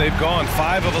Houston, they've gone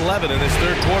 5 of 11 in this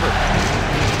third quarter.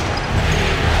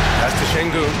 That's to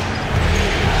Şengün.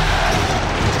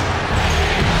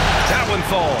 That one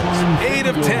falls. 8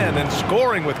 of 10 and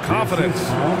scoring with confidence.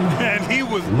 And he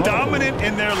was dominant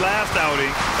in their last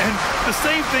outing. And the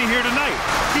same thing here tonight.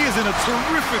 He is in a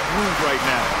terrific groove right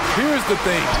now. Here's the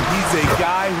thing. He's a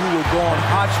guy who will go on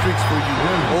hot streaks for you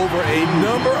over a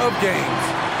number of games.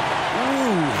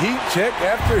 Ooh, heat check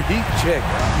after heat check.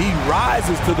 He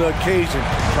rises to the occasion,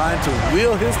 trying to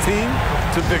wheel his team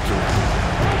to victory.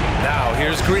 Now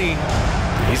here's Green.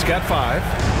 He's got 5.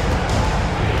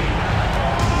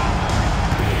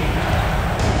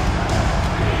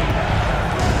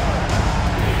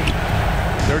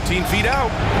 13 feet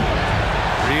out.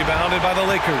 Rebounded by the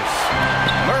Lakers.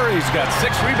 Murray's got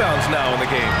 6 rebounds now in the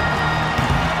game.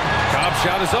 Cobb's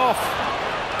shot is off.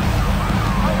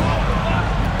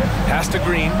 Pass to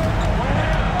Green.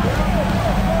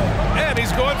 And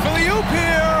he's going for the oop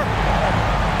here.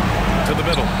 To the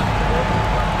middle.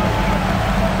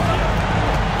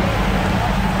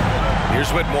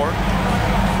 Here's Whitmore.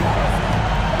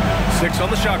 6 on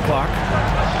the shot clock.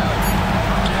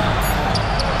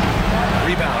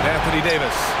 Rebound, Anthony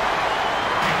Davis.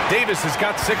 Davis has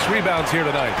got 6 rebounds here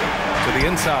tonight. To the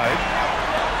inside.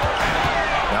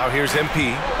 Now here's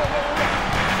MP.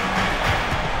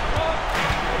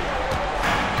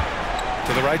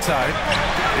 To the right side.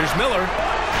 Here's Miller.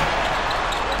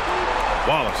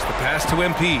 Wallace, the pass to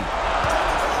MP.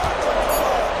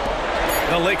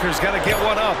 The Lakers got to get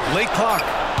one up. Late clock.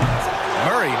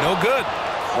 Murray, no good.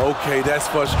 Okay, that's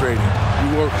frustrating.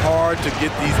 You work hard to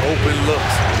get these open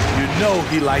looks. You know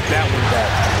he liked that one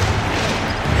back.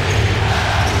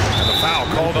 And the foul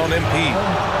called on MP.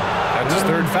 That's his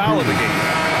 3rd foul of the game.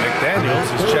 McDaniels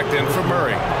is checked in for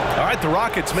Murray. All right, the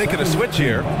Rockets making a switch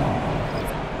here.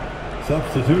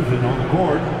 Substitution on the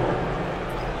court.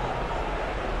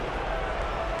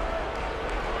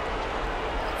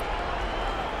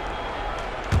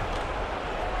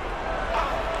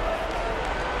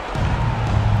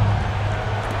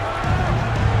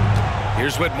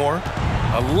 Here's Whitmore.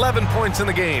 11 points in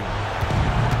the game.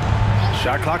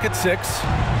 Shot clock at 6.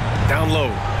 Down low.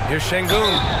 Here's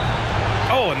Şengün.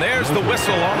 Oh, and there's the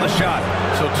whistle on the shot.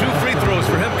 So 2 free throws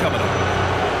for him coming up.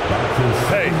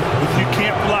 Hey, if you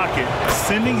can't block it,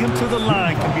 sending him to the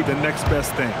line can be the next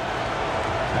best thing.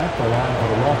 At the line for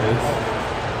the Rockets.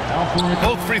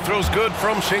 Both free throws good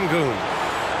from Şengün.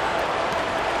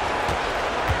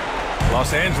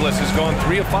 Los Angeles has gone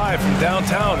 3 of 5 from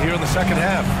downtown here in the second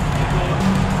half.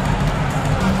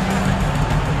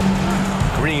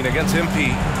 Green against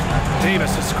MP.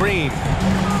 Davis a screen.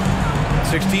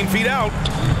 16 feet out.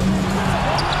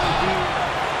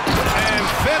 And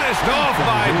finished off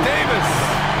by Davis.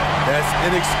 That's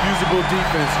inexcusable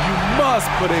defense. You must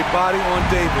put a body on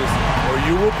Davis or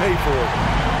you will pay for it.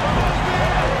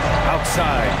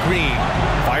 Outside, Green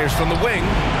fires from the wing.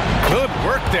 Good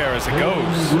work there as it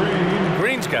goes.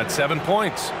 Green's got 7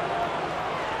 points.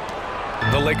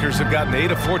 The Lakers have gotten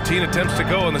 8 of 14 attempts to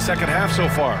go in the second half so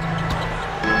far.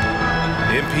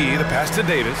 MP, the pass to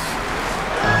Davis.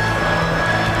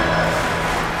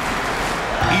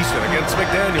 Easton against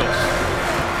McDaniels.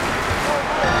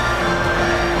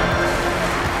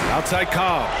 Outside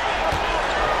Cobb.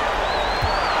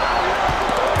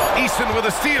 Easton with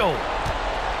a steal.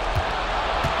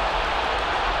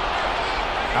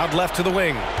 Out left to the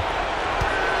wing.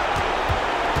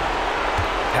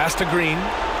 Pass to Green.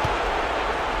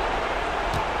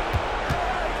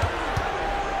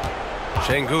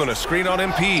 Şengün, a screen on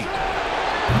MP.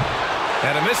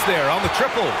 And a miss there on the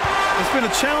triple. It's been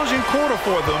a challenging quarter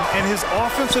for them, and his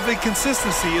offensive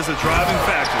inconsistency is a driving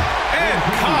factor. And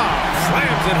Cobb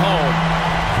slams it home.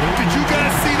 Did you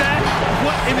guys see that?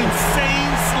 What an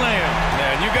insane slam.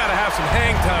 Man, you got to have some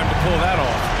hang time to pull that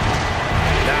off.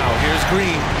 Now, here's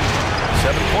Green.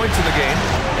 7 points in the game.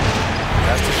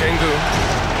 Pass to Şengün.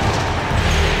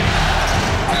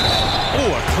 Oh,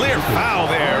 a clear foul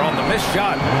there on the missed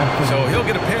shot. So he'll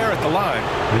get a pair at the line.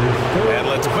 And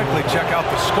let's quickly check out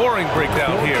the scoring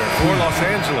breakdown here for Los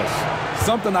Angeles.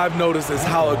 Something I've noticed is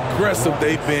how aggressive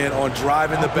they've been on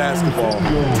driving the basketball.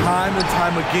 Time and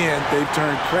time again, they've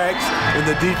turned cracks in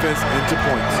the defense into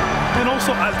points. And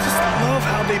also, I just love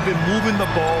how they've been moving the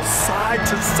ball side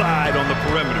to side on the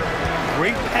perimeter.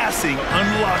 Great passing,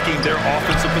 unlocking their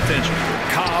offensive potential.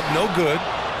 Cobb, no good.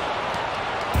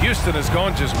 Houston has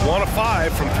gone just 1 of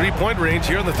 5 from 3-point range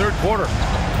here in the third quarter.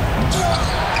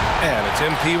 And it's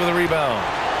MP with a rebound.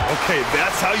 Okay,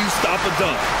 that's how you stop a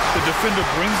dunk. The defender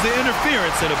brings the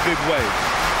interference in a big way.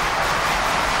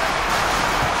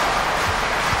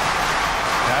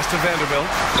 Pass to Vanderbilt.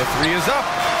 The 3 is up.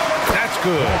 That's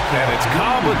good. And it's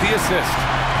Cobb with the assist.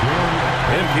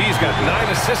 MP's got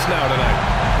 9 assists now tonight.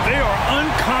 They are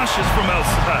unconscious from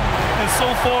outside. And so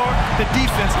far, the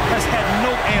defense has had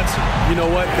no answer. You know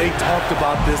what? They talked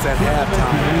about this at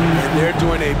halftime, and they're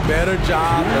doing a better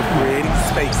job of creating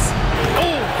space.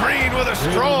 Oh, Green with a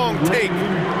strong take.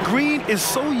 Green is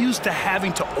so used to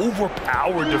having to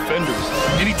overpower defenders,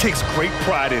 and he takes great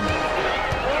pride in it.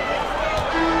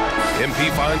 MP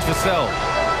finds Vassell.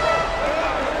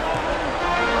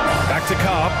 Back to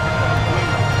Cobb.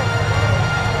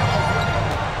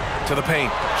 To the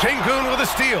paint. Şengün with a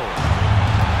steal.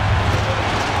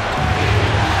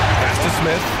 Pass to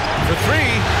Smith for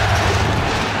 3.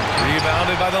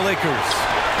 Rebounded by the Lakers.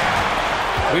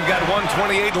 We've got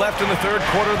 1:28 left in the third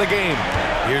quarter of the game.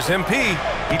 Here's MP.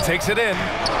 He takes it in.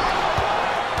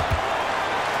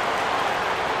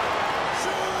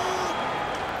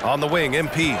 On the wing,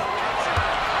 MP.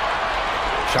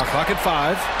 Shot clock at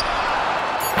 5.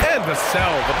 And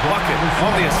Vassell, the bucket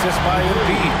on the assist by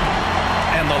MP.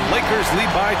 And the Lakers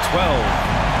lead by 12.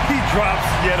 He drops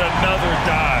yet another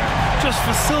dive, just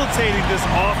facilitating this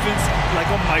offense like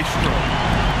a maestro.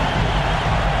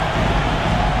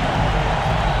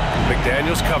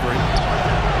 McDaniels covering.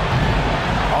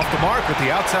 Off the mark with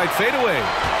the outside fadeaway.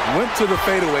 Went to the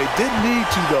fadeaway. Didn't need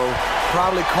to, though.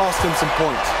 Probably cost him some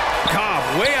points. Cobb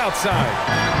way outside.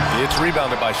 It's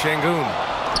rebounded by Şengün.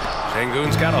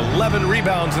 Şengün's got 11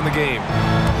 rebounds in the game.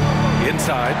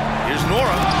 Inside, here's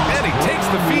Nora, and he takes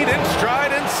the feed in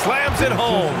stride and slams it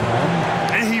home.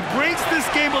 And he brings this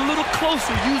game a little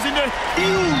closer using a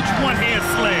huge one-hand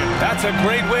slam. That's a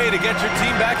great way to get your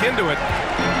team back into it.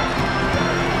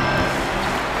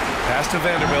 Pass to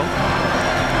Vanderbilt.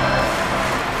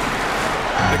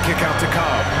 The kick out to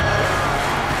Cobb.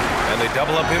 And they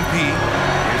double up MP.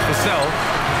 Here's Vassell.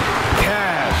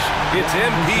 Cash. It's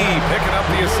MP picking up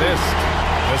the assist.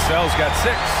 Vassell's got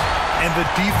 6. And the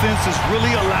defense is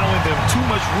really allowing them too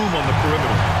much room on the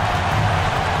perimeter.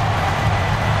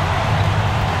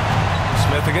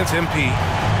 Smith against MP.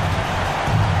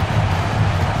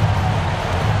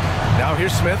 Now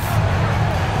here's Smith.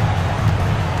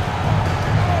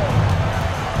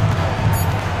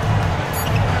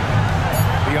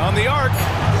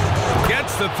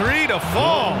 the three to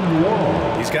fall.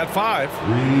 He's got 5.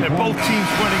 And both teams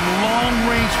running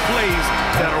long-range plays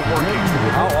that are working.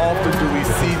 How often do we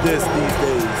see this these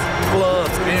days?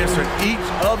 Clubs answering each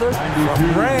other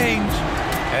from range.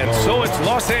 And so it's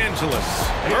Los Angeles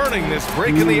earning this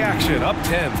break in the action, up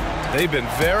 10. They've been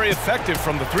very effective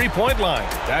from the three-point line.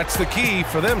 That's the key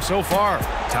for them so far.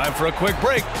 Time for a quick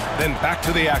break, then back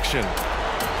to the action.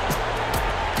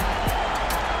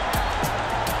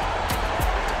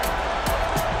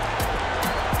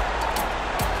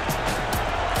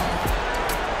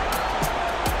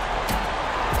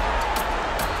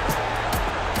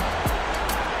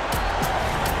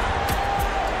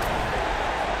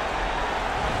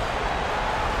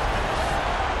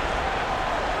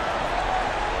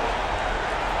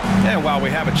 And while we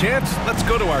have a chance, let's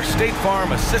go to our State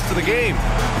Farm assist of the game.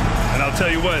 And I'll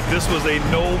tell you what, this was a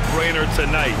no-brainer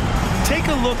tonight. Take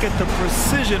a look at the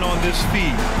precision on this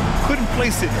feed. Couldn't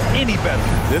place it any better.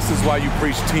 This is why you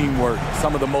preach teamwork.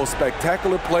 Some of the most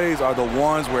spectacular plays are the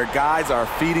ones where guys are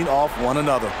feeding off one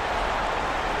another.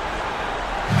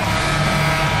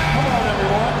 Come on,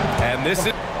 everyone. And this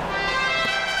is...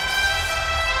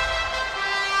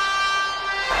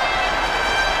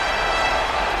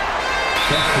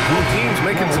 Both teams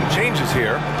making some changes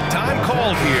here. Time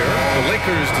called here. The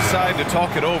Lakers decide to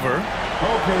talk it over.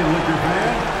 Okay, Laker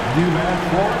fans, you've asked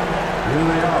for it. Here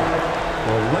they are.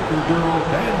 The Laker Girl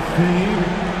Dance Team.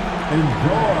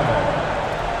 Enjoy.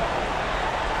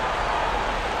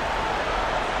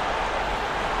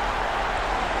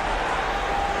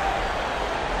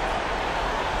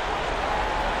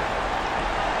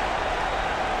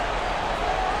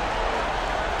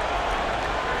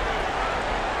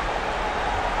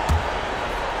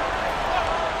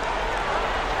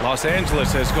 Los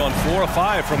Angeles has gone 4 of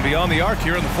 5 from beyond the arc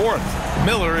here in the 4th.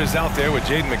 Miller is out there with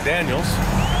Jaden McDaniels.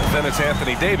 Then it's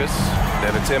Anthony Davis.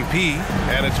 Then it's MP.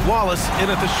 And it's Wallace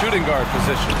in at the shooting guard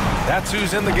position. That's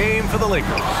who's in the game for the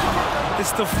Lakers.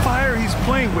 It's the fire he's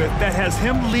playing with that has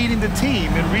him leading the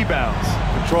team in rebounds.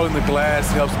 Controlling the glass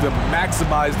helps them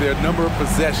maximize their number of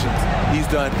possessions.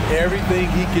 He's done everything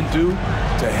he can do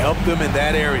to help them in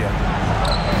that area.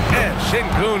 And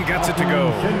Şengün gets it to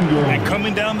go. And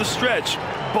coming down the stretch,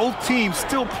 both teams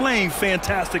still playing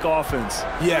fantastic offense.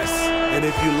 Yes, and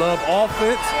if you love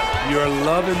offense, you're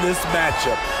loving this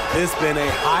matchup. It's been a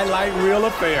highlight reel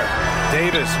affair.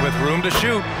 Davis with room to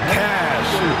shoot. Cash.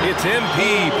 It's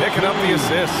MP picking up the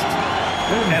assist.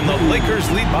 And the Lakers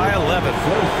lead by 11.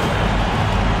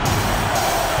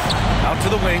 Out to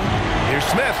the wing. Here's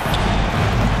Smith.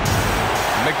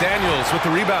 McDaniels with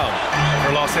the rebound.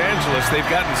 For Los Angeles, they've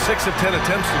gotten 6 of 10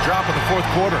 attempts to drop in the 4th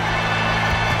quarter.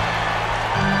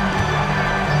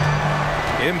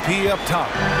 MP up top.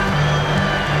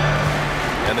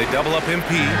 And they double up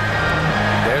MP.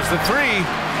 There's the 3.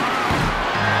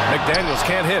 McDaniels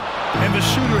can't hit. And the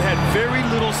shooter had very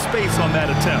little space on that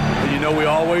attempt. And you know, we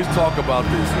always talk about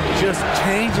this. Just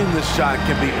changing the shot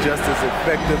can be just as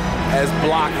effective as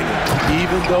blocking it,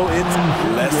 even though it's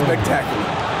less spectacular.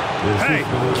 Hey,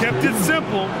 kept it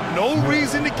simple. No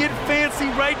reason to get fancy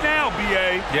right now,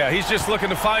 B.A. Yeah, he's just looking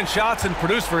to find shots and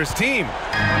produce for his team.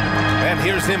 And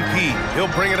here's MP.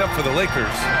 He'll bring it up for the Lakers.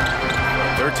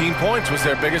 13 points was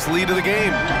their biggest lead of the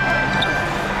game.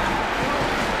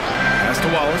 Pass to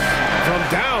Wallace from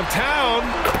downtown,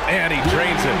 and he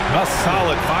drains it. A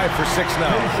solid 5 for 6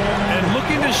 now. And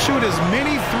looking to shoot as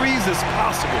many threes as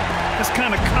possible. This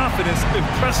kind of confidence,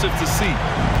 impressive to see.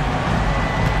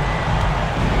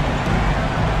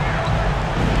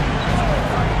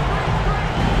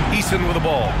 With the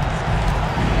ball.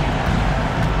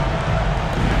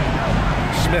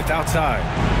 Smith outside.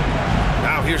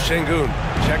 Now here's Şengün.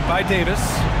 Checked by Davis.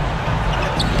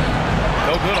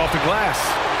 No good off the glass.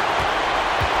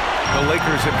 The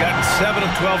Lakers have gotten 7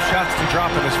 of 12 shots to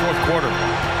drop in this 4th quarter.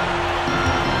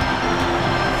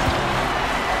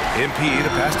 MP,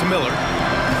 the pass to Miller.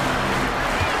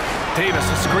 Davis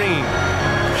a screen.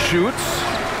 Shoots.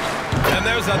 And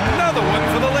there's another one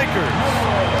for the Lakers.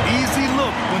 Easy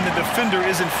look when the defender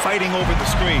isn't fighting over the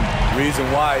screen. Reason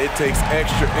why it takes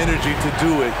extra energy to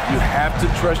do it. You have to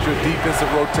trust your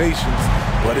defensive rotations,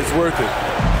 but it's worth it.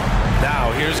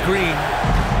 Now here's Green.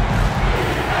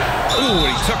 Ooh,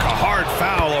 he took a hard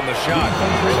foul on the shot.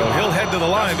 So he'll head to the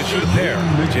line to shoot a pair.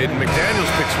 Jaden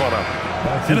McDaniels picks one up.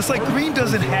 And it's like Green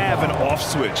doesn't have an off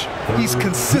switch. He's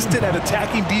consistent at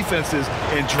attacking defenses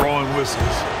and drawing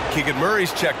whistles. Keegan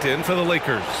Murray's checked in for the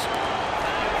Lakers.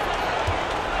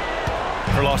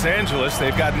 For Los Angeles,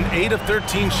 they've gotten 8 of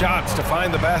 13 shots to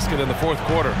find the basket in the 4th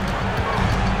quarter.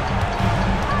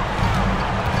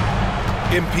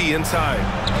 MP inside.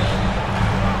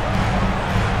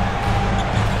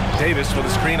 Davis with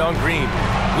a screen on Green.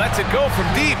 Lets it go from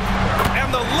deep.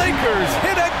 And the Lakers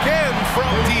hit again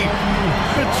from deep.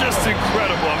 It's just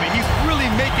incredible. I mean, he's really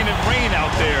making it rain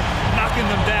out there, knocking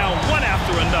them down one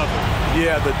after another.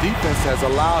 Yeah, the defense has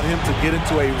allowed him to get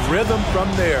into a rhythm from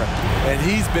there, and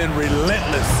he's been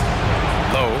relentless.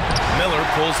 Low. Miller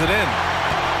pulls it in.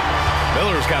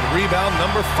 Miller's got rebound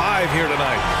number 5 here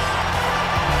tonight.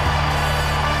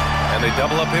 And they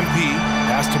double up MP.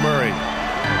 Pass to Murray.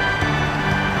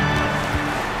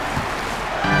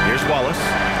 Here's Wallace.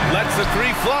 Lets the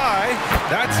 3 fly.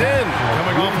 That's in.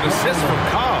 Coming off an assist from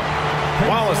Cobb.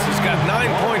 Wallace has got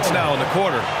 9 points now in the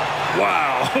quarter.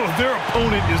 Wow, their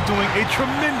opponent is doing a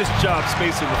tremendous job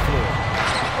spacing the floor.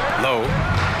 Low.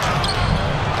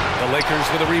 The Lakers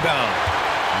with a rebound.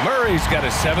 Murray's got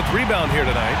his 7th rebound here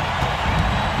tonight.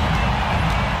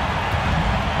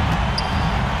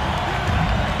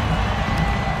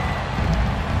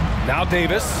 Now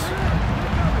Davis.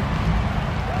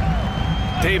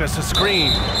 Davis a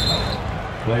screen.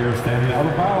 Player standing out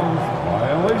of bounds.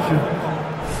 Violation.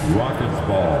 Rockets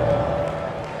ball.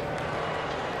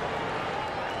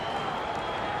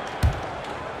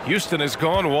 Houston has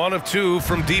gone 1 of 2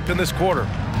 from deep in this quarter.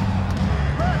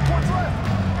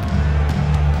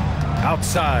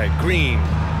 Outside, Green.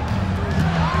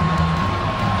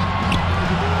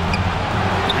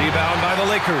 Rebound by the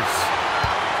Lakers.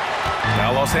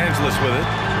 Now Los Angeles with it.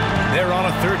 They're on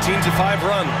a 13-5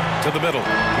 run to the middle.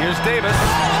 Here's Davis.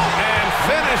 And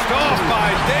finished off by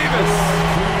Davis.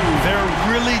 They're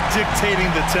really dictating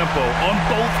the tempo on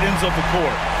both ends of the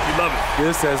court. You love it.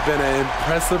 This has been an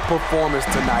impressive performance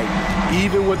tonight.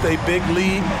 Even with a big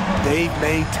lead, they've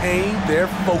maintained their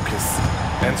focus.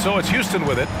 And so it's Houston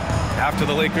with it. After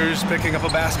the Lakers picking up a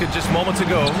basket just moments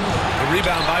ago. The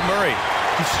rebound by Murray.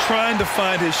 He's trying to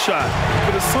find his shot,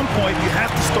 but at some point you have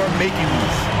to start making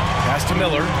these. Pass to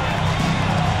Miller.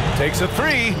 Takes a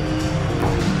 3.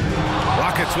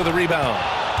 Rockets with a rebound.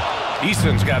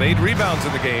 Easton's got 8 rebounds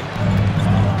in the game.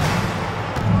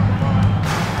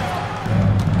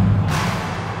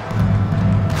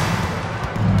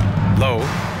 Low,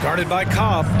 guarded by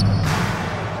Cobb.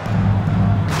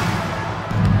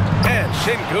 And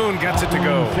Şengün gets it to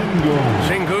go.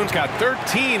 Şengün's got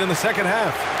 13 in the second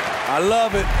half. I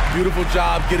love it. Beautiful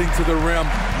job getting to the rim,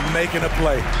 making a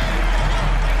play.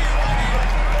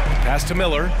 Pass to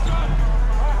Miller.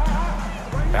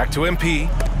 Back to MP.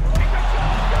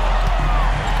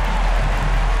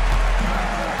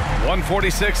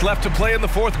 1:46 left to play in the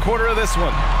 4th quarter of this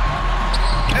one.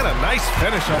 And a nice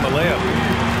finish on the layup.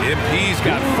 MP's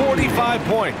got 45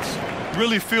 points.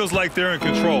 Really feels like they're in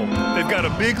control. They've got a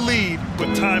big lead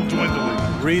with time dwindling.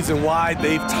 Reason why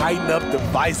they've tightened up the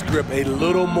vice grip a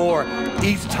little more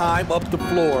each time up the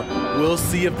floor. We'll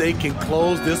see if they can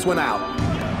close this one out.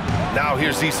 Now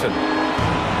here's Easton.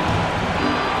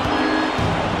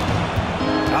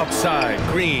 Outside,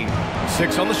 Green.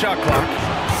 6 on the shot clock.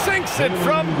 Sinks it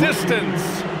from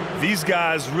distance. These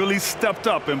guys really stepped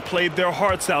up and played their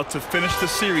hearts out to finish the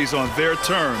series on their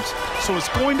terms. So it's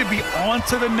going to be on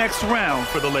to the next round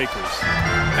for the Lakers.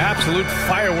 Absolute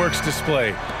fireworks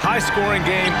display. High-scoring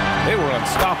game. They were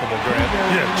unstoppable, Grant.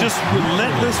 Yeah, just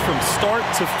relentless from start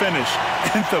to finish.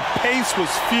 And the pace was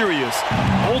furious.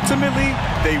 Ultimately,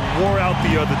 they wore out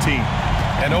the other team.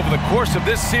 And over the course of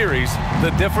this series,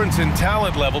 the difference in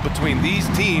talent level between these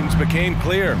teams became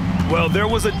clear. Well, there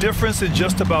was a difference in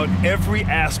just about every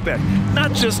aspect,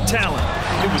 not just talent.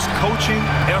 It was coaching,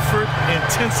 effort,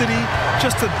 intensity,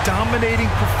 just a dominating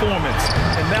performance.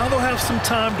 And now they'll have some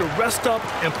time to rest up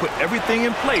and put everything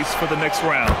in place for the next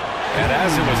round. And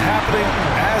as it was happening,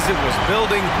 as it was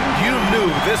building, you knew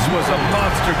this was a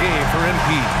monster game for MP.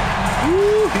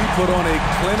 Woo, he put on a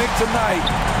clinic tonight.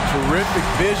 Terrific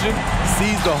vision,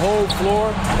 sees the whole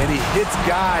floor, and he hits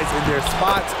guys in their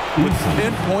spots with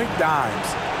pinpoint dimes.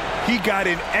 He got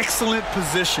in excellent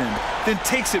position, then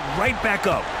takes it right back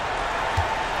up.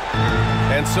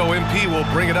 And so MP will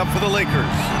bring it up for the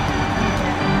Lakers.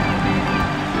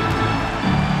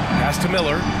 Pass to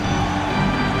Miller.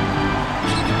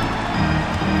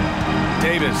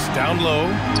 Davis down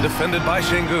low, defended by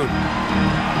Şengün.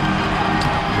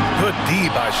 Good D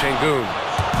by Şengün.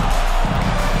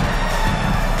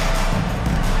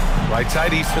 Right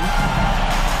side Easton.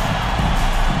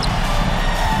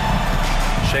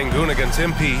 Şengün against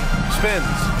MP.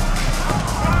 Spins.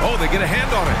 Oh, they get a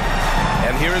hand on it.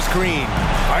 And here is Green.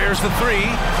 Fires the 3.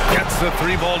 Gets the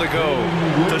 3 ball to go.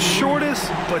 The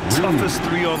shortest but toughest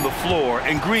 3 on the floor.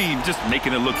 And Green just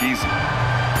making it look easy.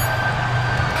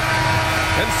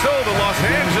 And so the Los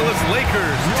Angeles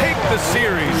Lakers take the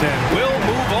series and will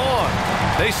move on.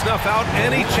 They snuff out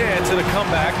any chance at a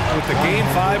comeback with the Game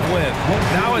 5 win.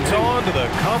 Now it's on to the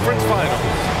conference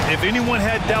finals. If anyone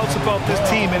had doubts about this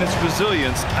team and its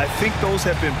resilience, I think those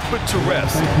have been put to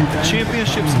rest. The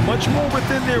championship's much more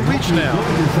within their reach now.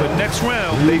 But next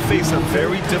round, they face a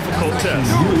very difficult test.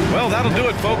 Well, that'll do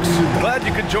it, folks. Glad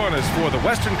you could join us for the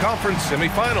Western Conference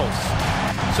semifinals.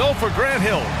 So for Grant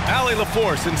Hill, Allie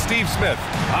LaForce, and Steve Smith,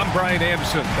 I'm Brian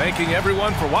Anderson, thanking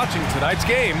everyone for watching tonight's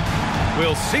game.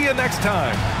 We'll see you next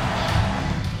time.